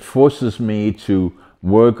 It forces me to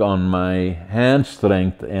work on my hand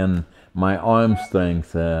strength and my arm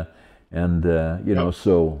strength, you know,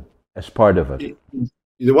 so as part of it.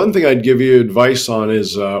 The one thing I'd give you advice on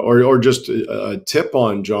is, or just a tip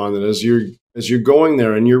on, John, that as you're going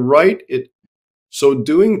there, and you're right, so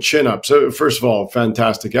doing chin-ups, first of all,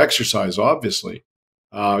 fantastic exercise, obviously,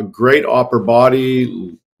 great upper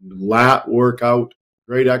body, lat workout,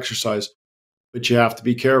 great exercise, but you have to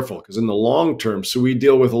be careful because in the long term, so we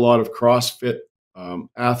deal with a lot of CrossFit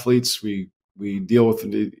athletes, we deal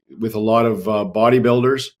with a lot of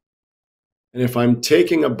bodybuilders, and if I'm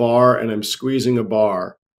taking a bar and I'm squeezing a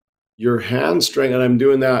bar, your hand strength, and I'm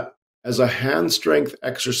doing that as a hand strength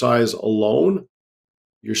exercise alone,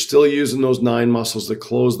 you're still using those 9 muscles that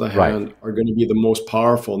close the hand are going to be the most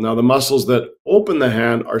powerful. Now, the muscles that open the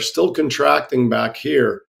hand are still contracting back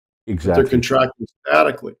here, but they're contracting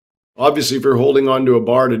statically. Obviously, if you're holding onto a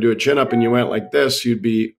bar to do a chin up and you went like this, you'd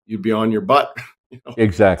be on your butt. You know?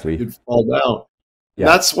 Exactly. You'd fall down. Yeah.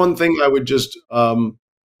 That's one thing I would just a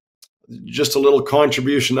little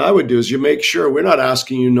contribution I would do is you make sure, we're not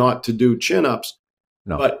asking you not to do chin-ups,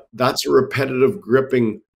 but that's a repetitive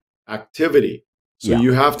gripping activity. So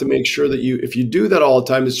you have to make sure that if you do that all the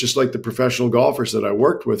time, it's just like the professional golfers that I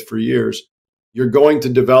worked with for years, you're going to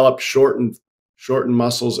develop shortened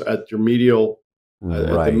muscles at your medial at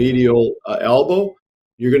the Right. medial elbow,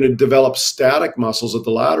 you're going to develop static muscles at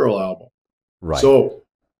the lateral elbow. Right. So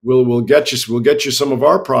we'll get you some of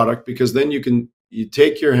our product, because then you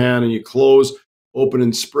take your hand and you close, open,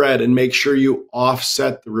 and spread, and make sure you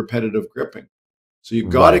offset the repetitive gripping. So you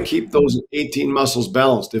got to Right. keep those 18 muscles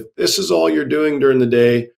balanced. If this is all you're doing during the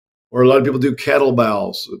day, or a lot of people do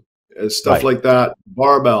kettlebells, stuff Right. like that,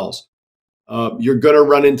 barbells, you're going to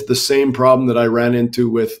run into the same problem that I ran into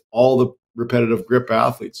with all the repetitive grip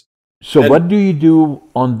athletes. So And what do you do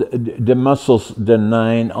on the muscles, the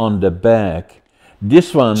 9 on the back?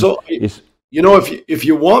 This one so, is, if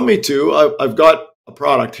you want me to, I've got a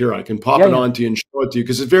product here. I can pop yeah, it yeah, on to you and show it to you,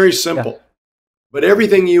 because it's very yeah. simple. But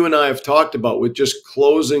everything you and I have talked about with just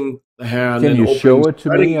closing the hand Can and you opening, show it to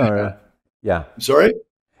spreading me, the hand. or yeah? I'm sorry?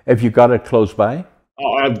 If you got it close by?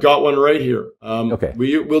 Oh, I've got one right here. Okay.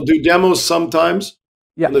 We'll do demos sometimes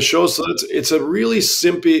on Yeah. the show. So it's a really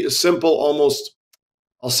simple, almost,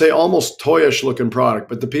 I'll say almost toyish looking product.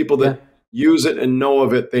 But the people Yeah. that use it and know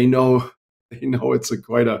of it, they know it's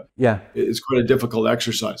Yeah. quite a difficult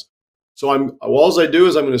exercise. So all I do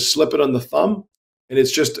is I'm going to slip it on the thumb, and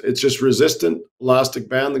it's just resistant elastic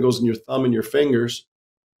band that goes in your thumb and your fingers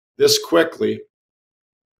this quickly.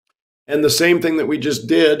 And the same thing that we just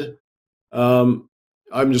did,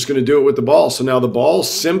 I'm just going to do it with the ball. So now the ball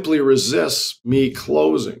simply resists me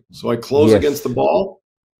closing. So I close against the Yes. ball,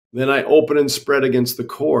 then I open and spread against the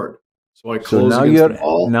cord. So I So close against the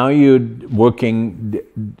ball. now you're working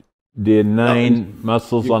the Yeah, and 9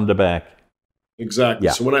 muscles you, on the back. exactly.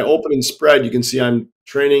 Yeah. So when I open and spread, you can see I'm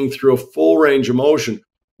training through a full range of motion.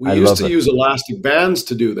 We I used love to it. use elastic bands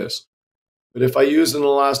to do this, but if I use an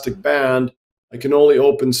elastic band, I can only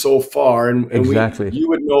open so far. And Exactly. you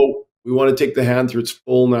would know, we want to take the hand through its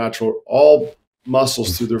full natural, all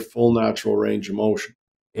muscles through Ex- their full natural range of motion.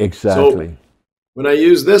 So exactly. when I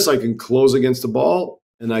use this, I can close against the ball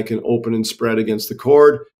and I can open and spread against the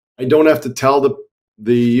cord. I don't have to tell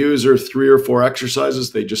the user 3 or 4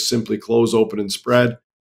 exercises. They just simply close, open, and spread,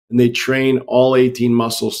 and they train all 18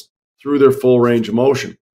 muscles through their full range of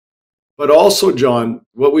motion. But also, John,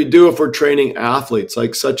 what we do if we're training athletes,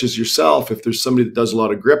 like such as yourself, if there's somebody that does a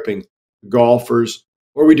lot of gripping, golfers,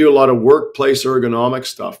 or we do a lot of workplace ergonomic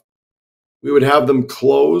stuff, we would have them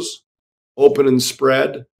close, open, and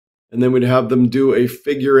spread, and then we'd have them do a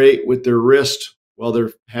figure 8 with their wrist while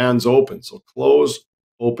their hands open. So close,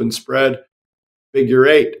 open, spread, figure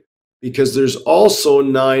 8, because there's also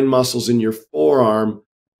 9 muscles in your forearm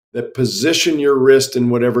that position your wrist in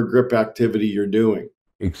whatever grip activity you're doing.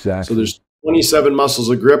 So Exactly. there's 27 muscles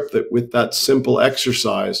of grip that, with that simple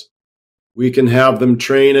exercise, we can have them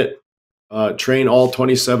train all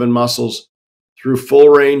 27 muscles through full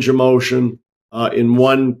range of motion in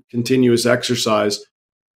one continuous exercise.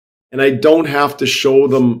 And I don't have to show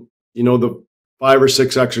them, the 5 or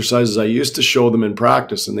 6 exercises I used to show them in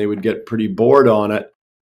practice, and they would get pretty bored on it.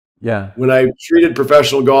 Yeah. When I treated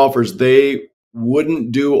professional golfers, they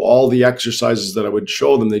wouldn't do all the exercises that I would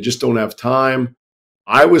show them. They just don't have time.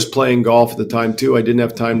 I was playing golf at the time too. I didn't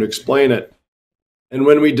have time to explain it. And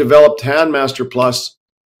when we developed Handmaster Plus,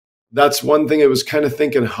 that's one thing I was kind of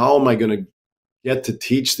thinking, how am I going to get to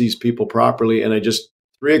teach these people properly? And I just,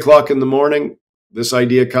 3 o'clock in the morning, this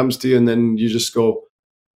idea comes to you, and then you just go,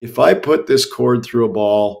 if I put this cord through a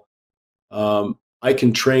ball, I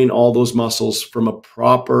can train all those muscles from a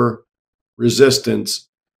proper resistance.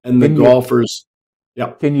 And the Can you golfers,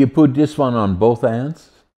 yeah, can you put this one on both hands,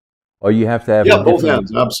 or you have to have a yeah, both different?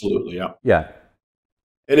 hands, absolutely, yeah. Yeah.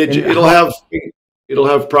 And And it'll how?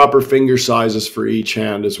 have proper finger sizes for each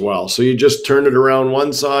hand as well. So you just turn it around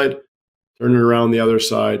one side, turn it around the other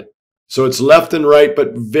side. So it's left and right,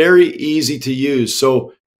 but very easy to use.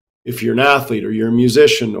 So if you're an athlete or you're a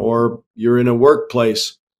musician or you're in a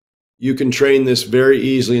workplace, you can train this very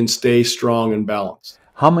easily and stay strong and balanced.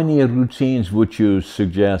 How many routines would you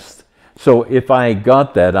suggest? So if I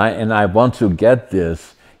got that, I want to get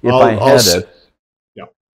this, if I I'll had say, it, yeah.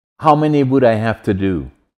 how many would I have to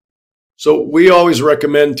do? So we always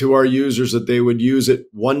recommend to our users that they would use it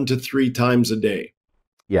 1 to 3 times a day.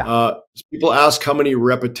 Yeah. People ask how many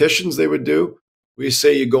repetitions they would do. We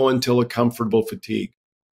say you go until a comfortable fatigue.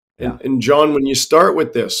 Yeah. And John, when you start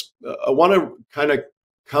with this, I want to kind of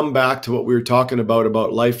come back to what we were talking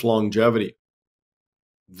about life longevity.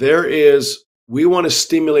 We want to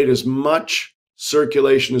stimulate as much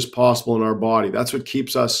circulation as possible in our body. That's what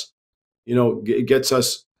keeps us, it gets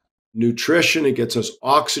us nutrition, it gets us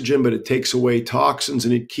oxygen, but it takes away toxins,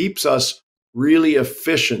 and it keeps us really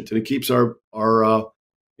efficient, and it keeps our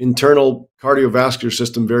internal cardiovascular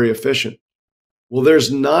system very efficient. Well,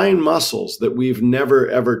 there's 9 muscles that we've never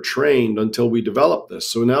ever trained until we developed this.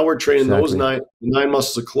 So now we're training those Exactly. the 9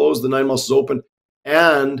 muscles that close, the 9 muscles open,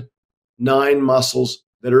 and 9 muscles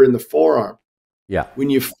that are in the forearm. Yeah. When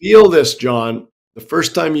you feel this, John, the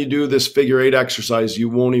first time you do this figure 8 exercise, you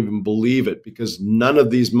won't even believe it because none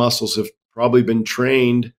of these muscles have probably been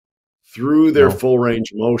trained through their No. full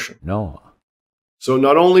range of motion. No. So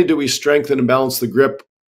not only do we strengthen and balance the grip,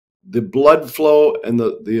 the blood flow and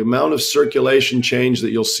the amount of circulation change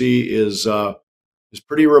that you'll see is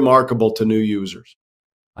pretty remarkable to new users.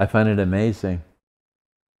 I find it amazing.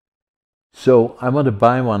 So I want to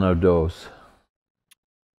buy one of those.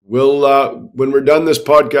 We'll when we're done this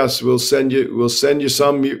podcast, we'll send you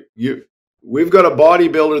some. We've got a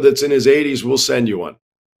bodybuilder that's in his 80s. We'll send you one,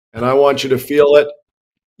 and I want you to feel it.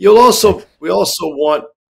 You'll also Ex- we also want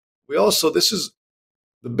we also this is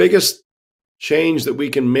the biggest change that we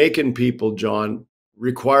can make in people, John,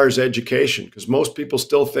 requires education because most people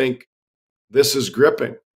still think this is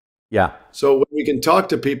gripping. Yeah. So when we can talk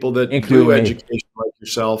to people that do Including me. education like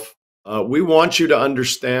yourself, we want you to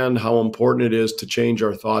understand how important it is to change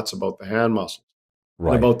our thoughts about the hand muscles and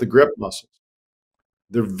Right. about the grip muscles.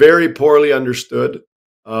 They're very poorly understood.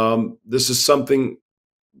 This is something,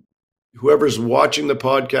 whoever's watching the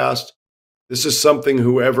podcast, this is something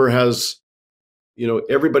whoever has,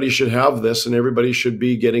 everybody should have this and everybody should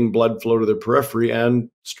be getting blood flow to their periphery and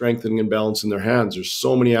strengthening and balancing their hands. There's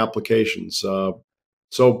so many applications. So,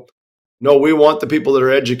 no, we want the people that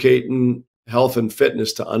are educating health and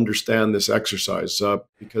fitness to understand this exercise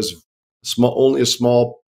because only a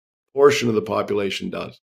small portion of the population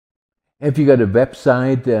does. Have you got a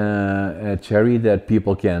website, Cherry, that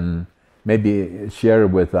people can maybe share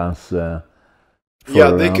with us for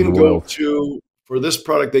Yeah, they around the can go world? for this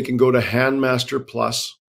product, they can go to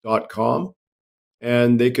handmasterplus.com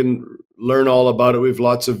and they can learn all about it. We have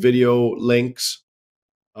lots of video links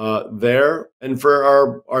there. And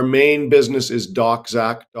for our main business is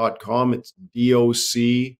doczac.com. It's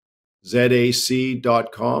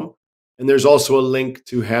doczac.com. And there's also a link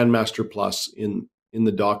to Handmaster Plus in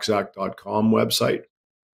the doczac.com website.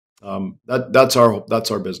 That's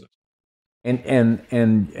our business.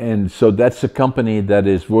 And so that's a company that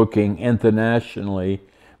is working internationally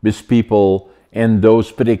with people in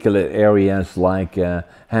those particular areas, like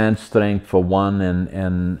hand strength for one, and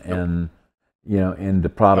in the Yeah.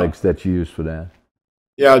 products that you use for that.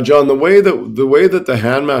 Yeah, John, the way that the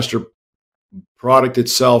Handmaster product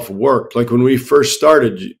itself worked, like when we first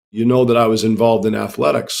started, you know that I was involved in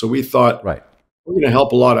athletics. So we thought Right. we're going to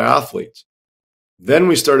help a lot of athletes. Then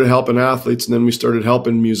we started helping athletes, and then we started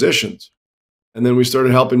helping musicians. And then we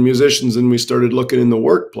started helping musicians, and we started looking in the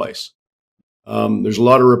workplace. There's a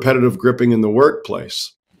lot of repetitive gripping in the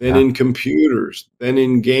workplace, then Yeah. in computers, then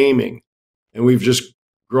in gaming. And we've just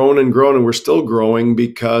grown and grown, and we're still growing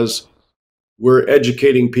because we're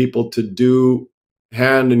educating people to do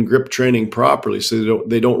hand and grip training properly so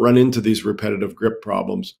they don't run into these repetitive grip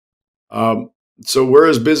problems. Um, so we're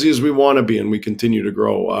as busy as we want to be, and we continue to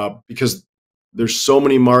grow because there's so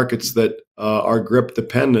many markets that are grip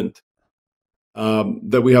dependent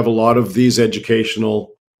that we have a lot of these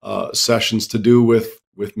educational sessions to do with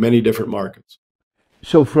many different markets.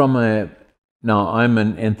 So now I'm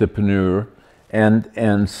an entrepreneur,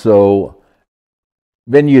 and so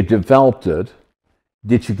when you developed it,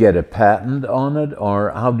 did you get a patent on it, or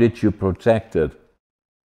how did you protect it?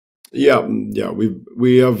 Yeah.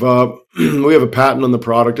 We have we have a patent on the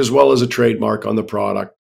product as well as a trademark on the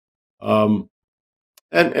product, um,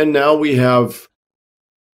 and now we have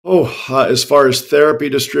as far as therapy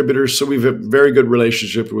distributors, so we've a very good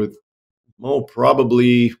relationship with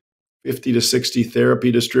probably 50 to 60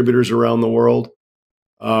 therapy distributors around the world.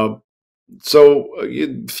 Uh,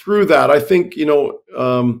 through that, I think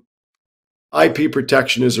IP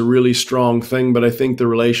protection is a really strong thing, but I think the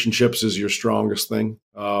relationships is your strongest thing.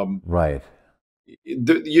 Right.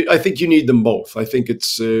 I think you need them both. I think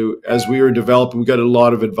it's as we were developing, we got a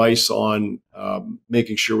lot of advice on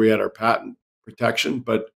making sure we had our patent protection,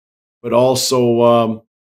 but also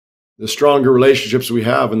the stronger relationships we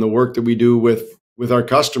have and the work that we do with our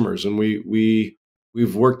customers, and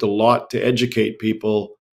we've worked a lot to educate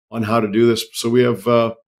people on how to do this. So we have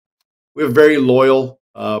very loyal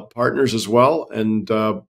partners as well, and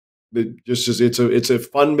it's a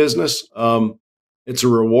fun business. It's a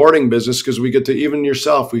rewarding business because we get to, even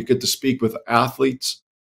yourself, we get to speak with athletes,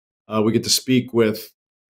 we get to speak with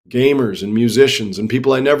gamers and musicians and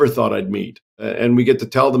people I never thought I'd meet, and we get to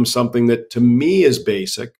tell them something that to me is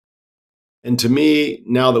basic, and to me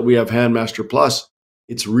now that we have Handmaster Plus,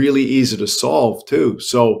 it's really easy to solve too.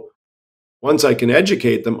 So once I can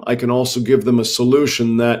educate them, I can also give them a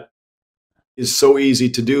solution that is so easy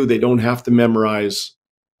to do. They don't have to memorize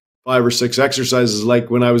 5 or 6 exercises. Like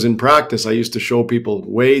when I was in practice, I used to show people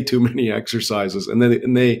way too many exercises, and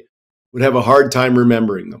they would have a hard time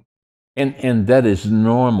remembering them. And that is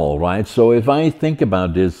normal, right? So if I think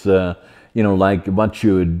about this, like what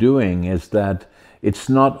you're doing is that it's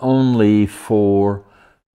not only for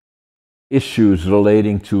issues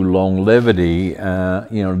relating to longevity,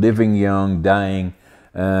 living young, dying,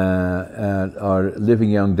 or living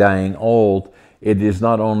young, dying old. It is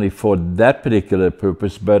not only for that particular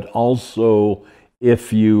purpose, but also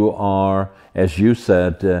if you are, as you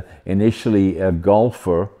said, initially a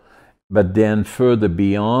golfer, but then further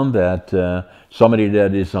beyond that, somebody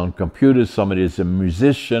that is on computers, somebody is a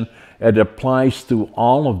musician, it applies to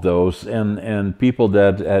all of those, and people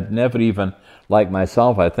that had never even, like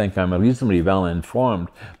myself, I think I'm reasonably well informed,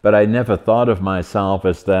 but I never thought of myself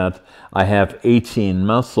as that I have 18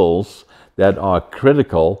 muscles that are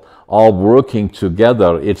critical, all working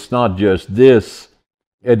together. It's not just this,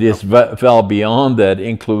 it is well beyond that,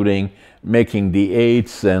 including making the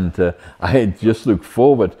eights, and I just look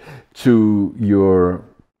forward to your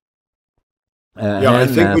Yeah, I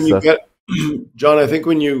think when you Handmaster. get John, I think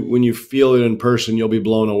when you feel it in person, you'll be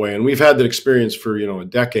blown away. And we've had that experience for a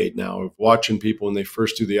decade now of watching people when they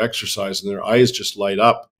first do the exercise and their eyes just light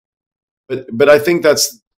up. But I think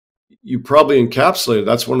that's you probably encapsulated.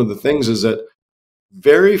 That's one of the things is that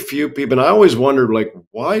very few people. And I always wondered, like,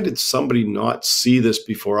 why did somebody not see this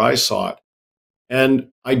before I saw it? And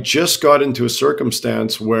I just got into a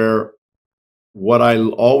circumstance where what I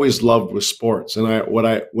always loved was sports, and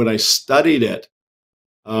when I studied it,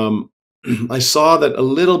 um, I saw that a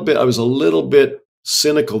little bit. I was a little bit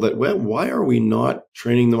cynical that, well, why are we not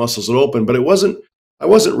training the muscles that open? But it wasn't. I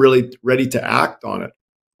wasn't really ready to act on it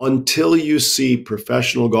until you see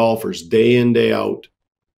professional golfers day in, day out.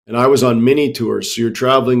 And I was on mini tours, so you're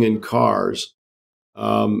traveling in cars.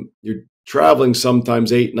 You're traveling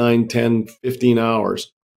sometimes 8, 9, 10, 15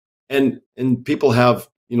 hours, and people have,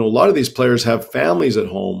 a lot of these players have families at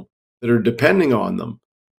home that are depending on them.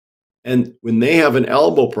 And when they have an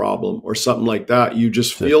elbow problem or something like that, you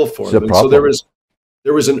just feel for It's a them. And so problem.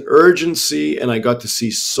 there was an urgency, and I got to see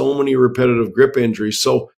so many repetitive grip injuries.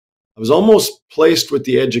 So I was almost placed with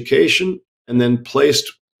the education, and then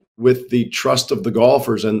placed with the trust of the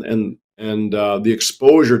golfers, and the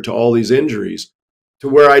exposure to all these injuries, to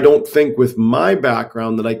where I don't think with my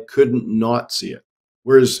background that I couldn't not see it.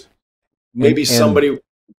 Whereas And maybe and somebody,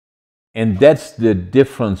 and that's the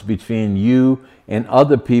difference between you and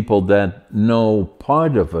other people that know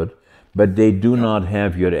part of it, but they do yeah, not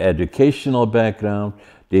have your educational background.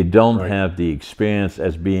 They don't right, have the experience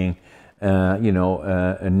as being,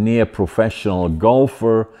 a near professional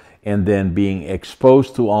golfer, and then being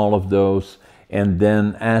exposed to all of those, and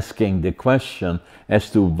then asking the question as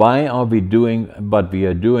to why are we doing what we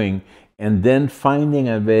are doing, and then finding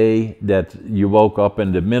a way that you woke up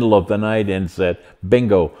in the middle of the night and said,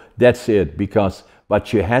 bingo, that's it. Because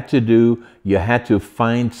what you had to do, you had to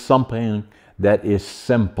find something that is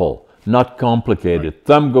simple, not right, complicated.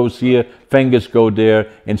 Thumb goes here, fingers go there,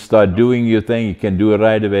 and start yeah, doing your thing. You can do it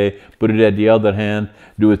right away, put it at the other hand,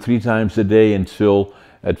 do it 3 times a day until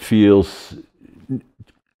it feels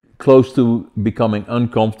close to becoming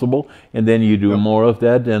uncomfortable, and then you do yeah, more of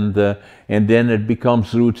that, and then it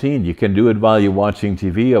becomes routine. You can do it while you're watching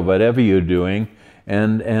TV or whatever you're doing,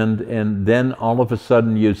 and then all of a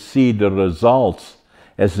sudden you see the results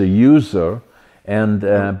as a user, and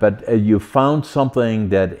yeah, but you found something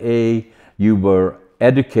that you were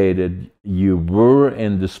educated, you were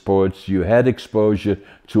in the sports, you had exposure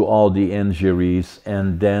to all the injuries,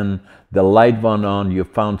 and then the light went on, you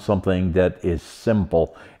found something that is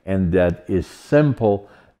simple, and that is simple,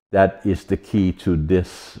 that is the key to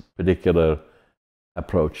this particular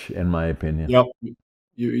approach, in my opinion. yeah.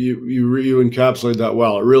 You encapsulate that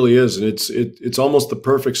well. It really is, and it's almost the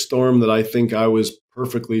perfect storm that I think I was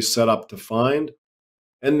perfectly set up to find.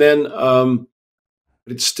 And then,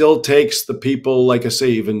 but it still takes the people, like I say,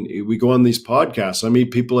 even we go on these podcasts. I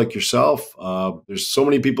meet people like yourself. There's so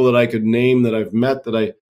many people that I could name that I've met that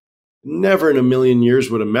I never in a million years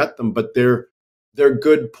would have met them, but they're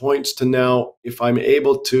good points to now, if I'm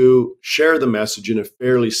able to share the message in a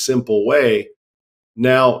fairly simple way.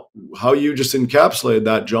 Now, how you just encapsulated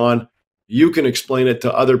that, John, you can explain it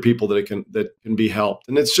to other people that can be helped.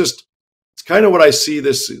 And it's kind of what I see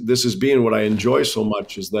this as being. What I enjoy so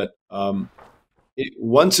much is that,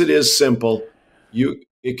 once it is simple,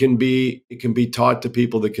 it can be taught to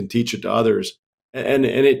people that can teach it to others, and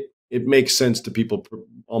it makes sense to people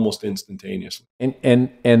almost instantaneously.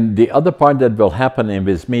 And the other part that will happen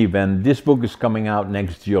with me when this book is coming out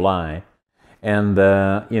next July, and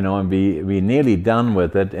and we nearly done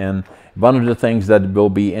with it. And one of the things that will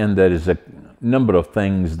be in there is a number of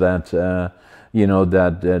things that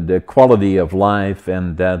that the quality of life,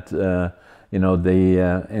 and that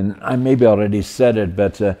and I maybe already said it,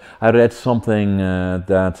 but I read something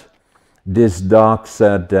that this doc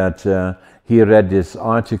said that he read this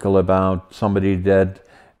article about somebody that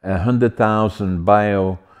 100,000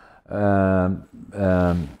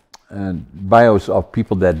 bios of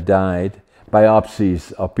people that died,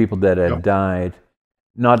 biopsies of people that had died.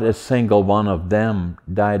 Not a single one of them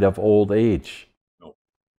died of old age. No.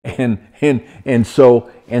 And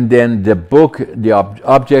then the book, the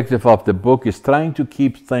objective of the book is trying to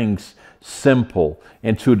keep things simple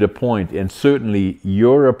and to the point. And certainly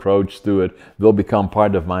your approach to it will become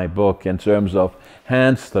part of my book in terms of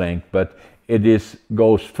hand strength. But it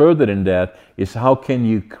goes further than that, is how can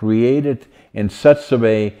you create it in such a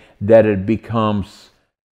way that it becomes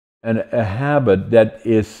a habit that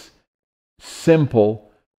is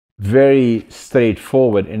simple, very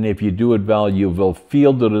straightforward, and if you do it well, you will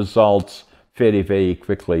feel the results very, very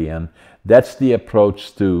quickly. And that's the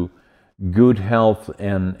approach to good health,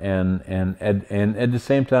 and at the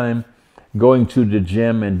same time going to the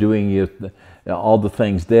gym and doing all the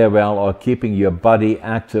things there well, or keeping your body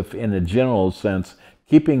active in a general sense,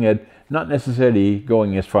 keeping it not necessarily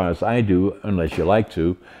going as far as I do, unless you like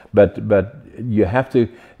to, but you have to.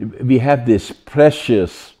 We have this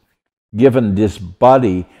precious, given this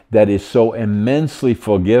body that is so immensely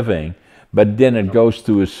forgiving, but then it goes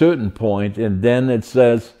to a certain point, and then it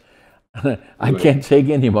says, I can't take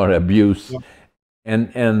any more abuse.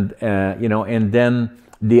 And then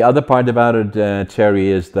the other part about it, Terry,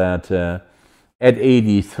 is that at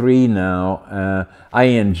 83 now, I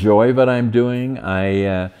enjoy what I'm doing.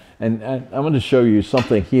 And I want to show you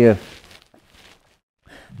something here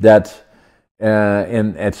that,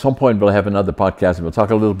 and at some point we'll have another podcast and we'll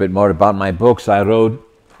talk a little bit more about my books. I wrote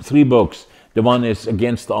 3 books. The one is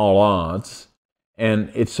Against All Odds,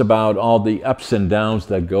 and it's about all the ups and downs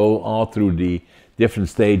that go all through the different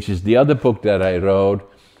stages. The other book that I wrote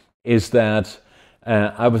is that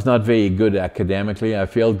I was not very good academically. I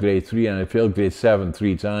failed grade 3 and I failed grade 7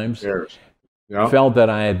 3 times. Yeah. Felt that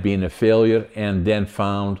I had been a failure, and then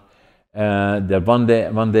found that one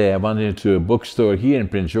day I went into a bookstore here in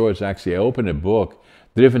Prince George. Actually, I opened a book,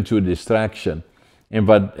 Driven to Distraction, and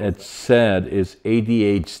what it said is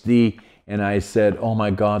ADHD, and I said, oh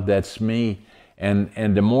my God, that's me.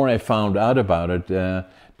 And the more I found out about it, the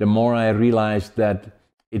more I realized that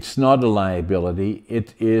it's not a liability,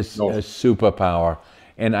 it is a superpower.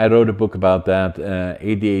 And I wrote a book about that,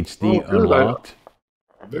 ADHD Unlocked.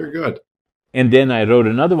 Very good. And then I wrote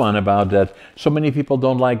another one about that. So many people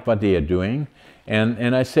don't like what they are doing,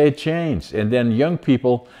 and I say change. And then young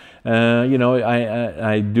people,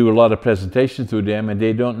 I do a lot of presentations to them, and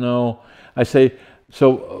they don't know. I say,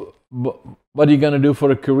 so what are you going to do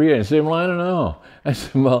for a career? And they say, well, I don't know. I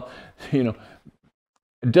said, well, it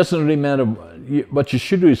doesn't really matter. What you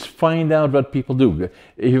should do is find out what people do.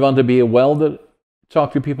 If you want to be a welder,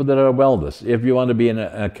 talk to people that are welders. If you want to be an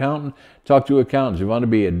accountant, talk to accountants. If you want to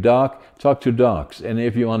be a doc, talk to docs. And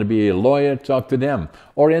if you want to be a lawyer, talk to them.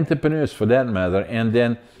 Or entrepreneurs, for that matter. And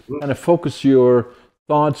then kind of focus your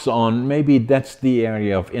thoughts on maybe that's the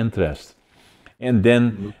area of interest. And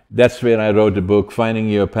then that's where I wrote the book, Finding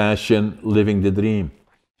Your Passion, Living the Dream.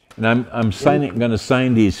 And I'm going to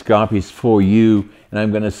sign these copies for you, and I'm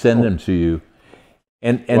going to send them to you.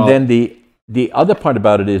 And then the other part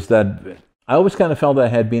about it is that I always kind of felt I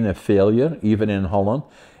had been a failure, even in Holland.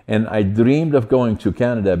 And I dreamed of going to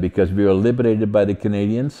Canada because we were liberated by the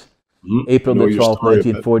Canadians, April the 12th,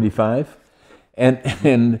 1945.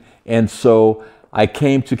 And so I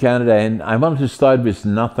came to Canada, and I wanted to start with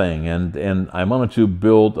nothing. And I wanted to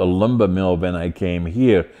build a lumber mill when I came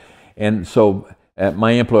here. And so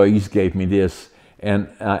my employees gave me this. And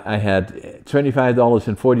I had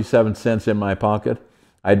 $25.47 in my pocket.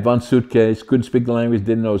 I had one suitcase, couldn't speak the language,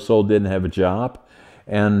 didn't know a soul, didn't have a job.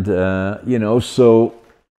 And, and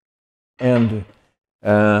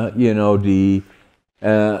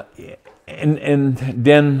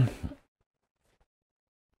then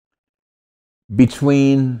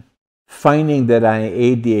between finding that I had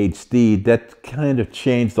ADHD, that kind of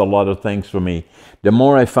changed a lot of things for me. The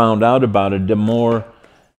more I found out about it, the more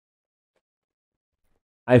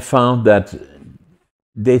I found that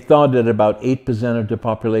they thought that about 8% of the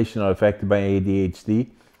population are affected by ADHD.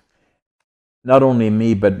 Not only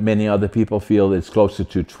me, but many other people feel it's closer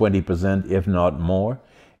to 20%, if not more.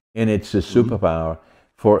 And it's a superpower.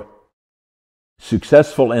 For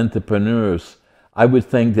successful entrepreneurs, I would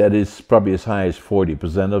think that it's probably as high as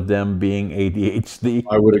 40% of them being ADHD.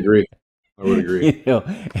 I would agree. I would agree. You know,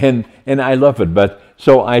 and I love it. But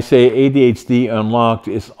so I say ADHD Unlocked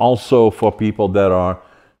is also for people that are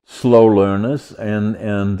slow learners and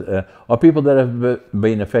or people that have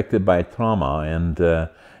been affected by trauma and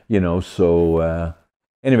you know. So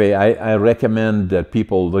anyway, I recommend that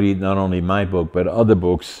people read not only my book but other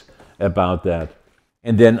books about that.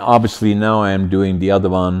 And then obviously now I'm doing the other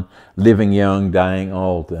one, Living Young, Dying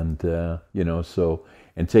Old, and you know, so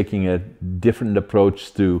and taking a different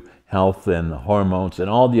approach to health and hormones and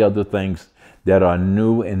all the other things that are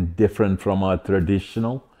new and different from our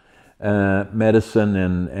traditional medicine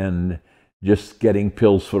and just getting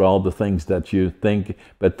pills for all the things that you think,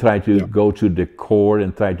 but try to Yeah. go to the core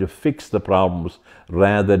and try to fix the problems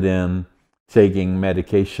rather than taking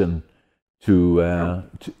medication Yeah.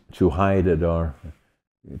 to hide it or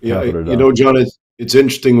Yeah, cover it you know, up. John, it's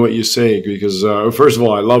interesting what you say because first of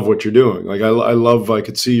all, I love what you're doing. Like I love, I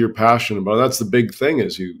could see your passion about it. That's the big thing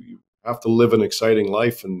is you have to live an exciting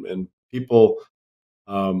life, and people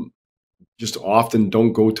um, just often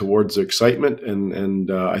don't go towards the excitement,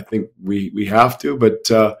 and I think we have to. But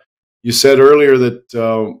you said earlier that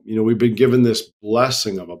you know we've been given this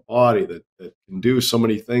blessing of a body that can do so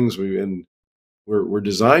many things. We're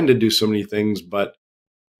designed to do so many things, but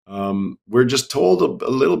we're just told a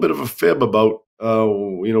little bit of a fib about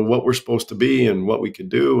you know what we're supposed to be and what we could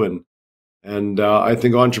do, and I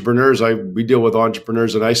think entrepreneurs. We deal with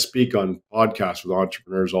entrepreneurs, and I speak on podcasts with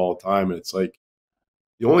entrepreneurs all the time, and it's like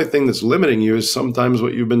the only thing that's limiting you is sometimes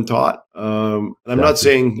what you've been taught. And I'm not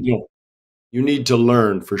Exactly. saying you know you need to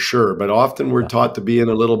learn for sure, but often we're Yeah. taught to be in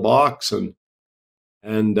a little box, and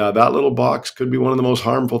that little box could be one of the most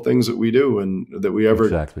harmful things that we do and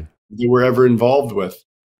Exactly. that we're ever involved with.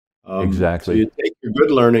 So Exactly. you take your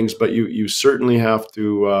good learnings, but you certainly have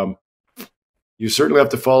to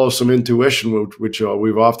follow some intuition, which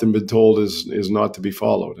we've often been told is not to be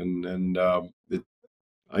followed.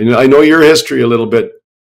 I know your history a little bit,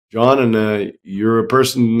 John, and you're a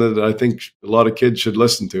person that I think a lot of kids should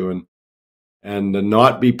listen to and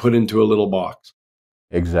not be put into a little box.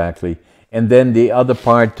 Exactly. And then the other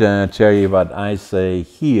part, Terry, what I say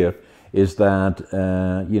here is that,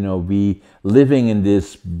 you know, we living in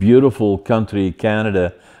this beautiful country,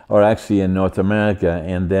 Canada, or actually in North America,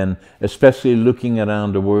 and then especially looking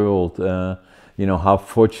around the world, you know, how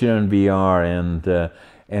fortunate we are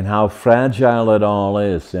and how fragile it all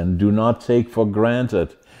is. And do not take for granted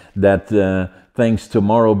that things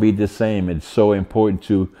tomorrow be the same. It's so important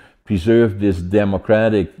to preserve this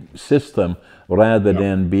democratic system rather Yeah,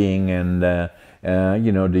 than being in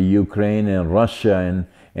you know, the Ukraine and Russia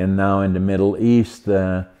and now in the Middle East,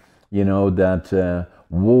 you know, that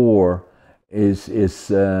war is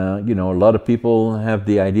you know, a lot of people have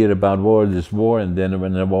the idea about war, this war, and then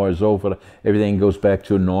when the war is over, everything goes back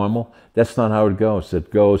to normal. That's not how it goes. It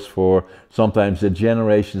goes for sometimes a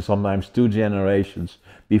generation, sometimes two generations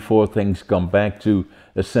before things come back to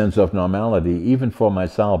a sense of normality. Even for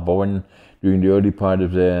myself, born during the early part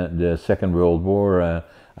of the Second World War,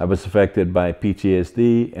 I was affected by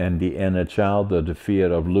PTSD and the inner child, the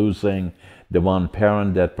fear of losing the one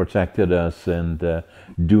parent that protected us. And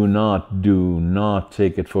do not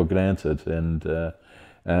take it for granted. And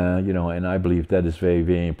you know, and I believe that is very,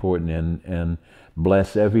 very important. And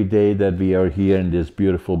bless every day that we are here in this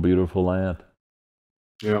beautiful, beautiful land.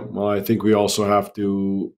 yeah. Well, I think we also have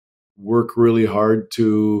to work really hard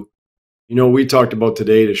to, you know, we talked about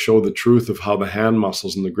today to show the truth of how the hand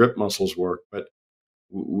muscles and the grip muscles work, but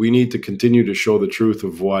we need to continue to show the truth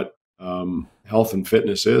of what health and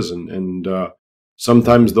fitness is, and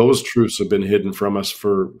sometimes Exactly. those truths have been hidden from us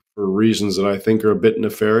for reasons that I think are a bit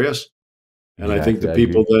nefarious. And I think Exactly. the I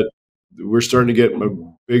people agree. that we're starting to get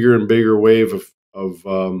a bigger and bigger wave of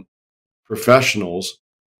professionals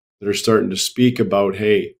that are starting to speak about,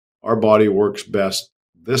 hey, our body works best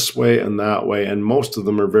this way and that way, and most of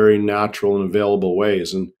them are very natural and available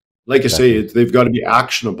ways. And like I say, Exactly. they've got to be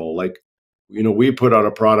actionable. Like, you know, we put out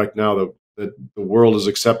a product now that the world is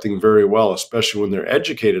accepting very well, especially when they're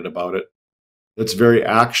educated about it. That's very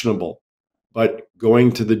actionable. But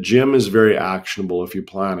going to the gym is very actionable if you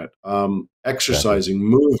plan it. Exactly. Exercising,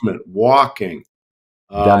 movement, walking,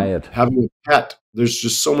 Diet. having a pet. There's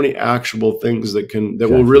just so many actionable things that will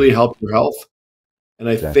Exactly. really help your health. And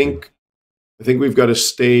Exactly. I think we've got to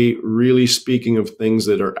stay really speaking of things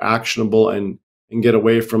that are actionable and get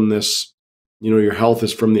away from this. You know, your health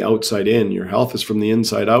is from the outside in. Your health is from the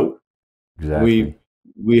inside out. And Exactly.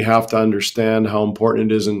 we have to understand how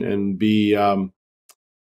important it is and be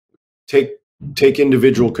take take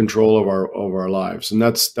individual control of our lives. And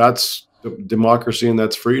that's democracy and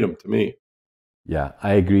that's freedom to me. Yeah,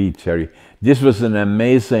 I agree, Terry. This was an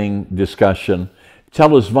amazing discussion.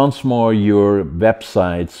 tell us once more your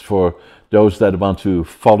websites for those that want to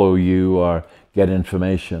follow you or get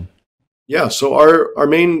information. Yeah, so our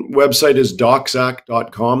main website is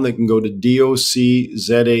doczac.com. They can go to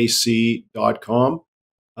doczac.com,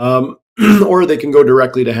 or they can go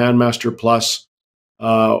directly to Handmaster Plus,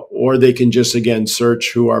 or they can just, again,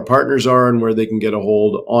 search who our partners are and where they can get a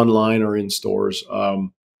hold online or in stores.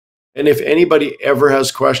 And if anybody ever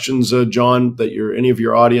has questions, John, that any of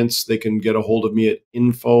your audience, they can get a hold of me at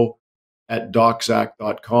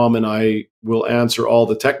info@doczac.com, and I will answer all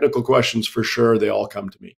the technical questions for sure. They all come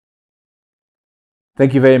to me.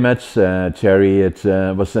 Thank you very much, Terry. It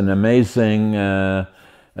was an amazing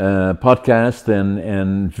podcast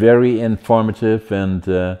and very informative. And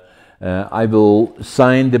I will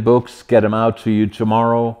sign the books, get them out to you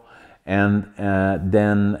tomorrow. And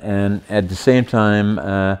then at the same time,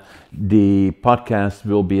 the podcast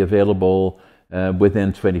will be available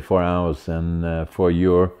within 24 hours. And for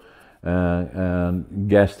your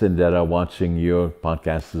guests that are watching your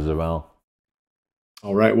podcast as well.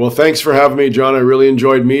 All right. Well, thanks for having me, John. I really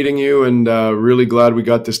enjoyed meeting you, and really glad we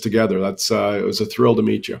got this together. It was a thrill to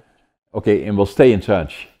meet you. Okay, and we'll stay in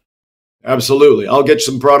touch. Absolutely. I'll get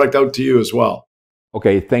some product out to you as well.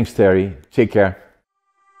 Okay, thanks, Terry. Take care.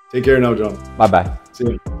 Take care now, John. Bye-bye. See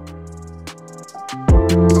you.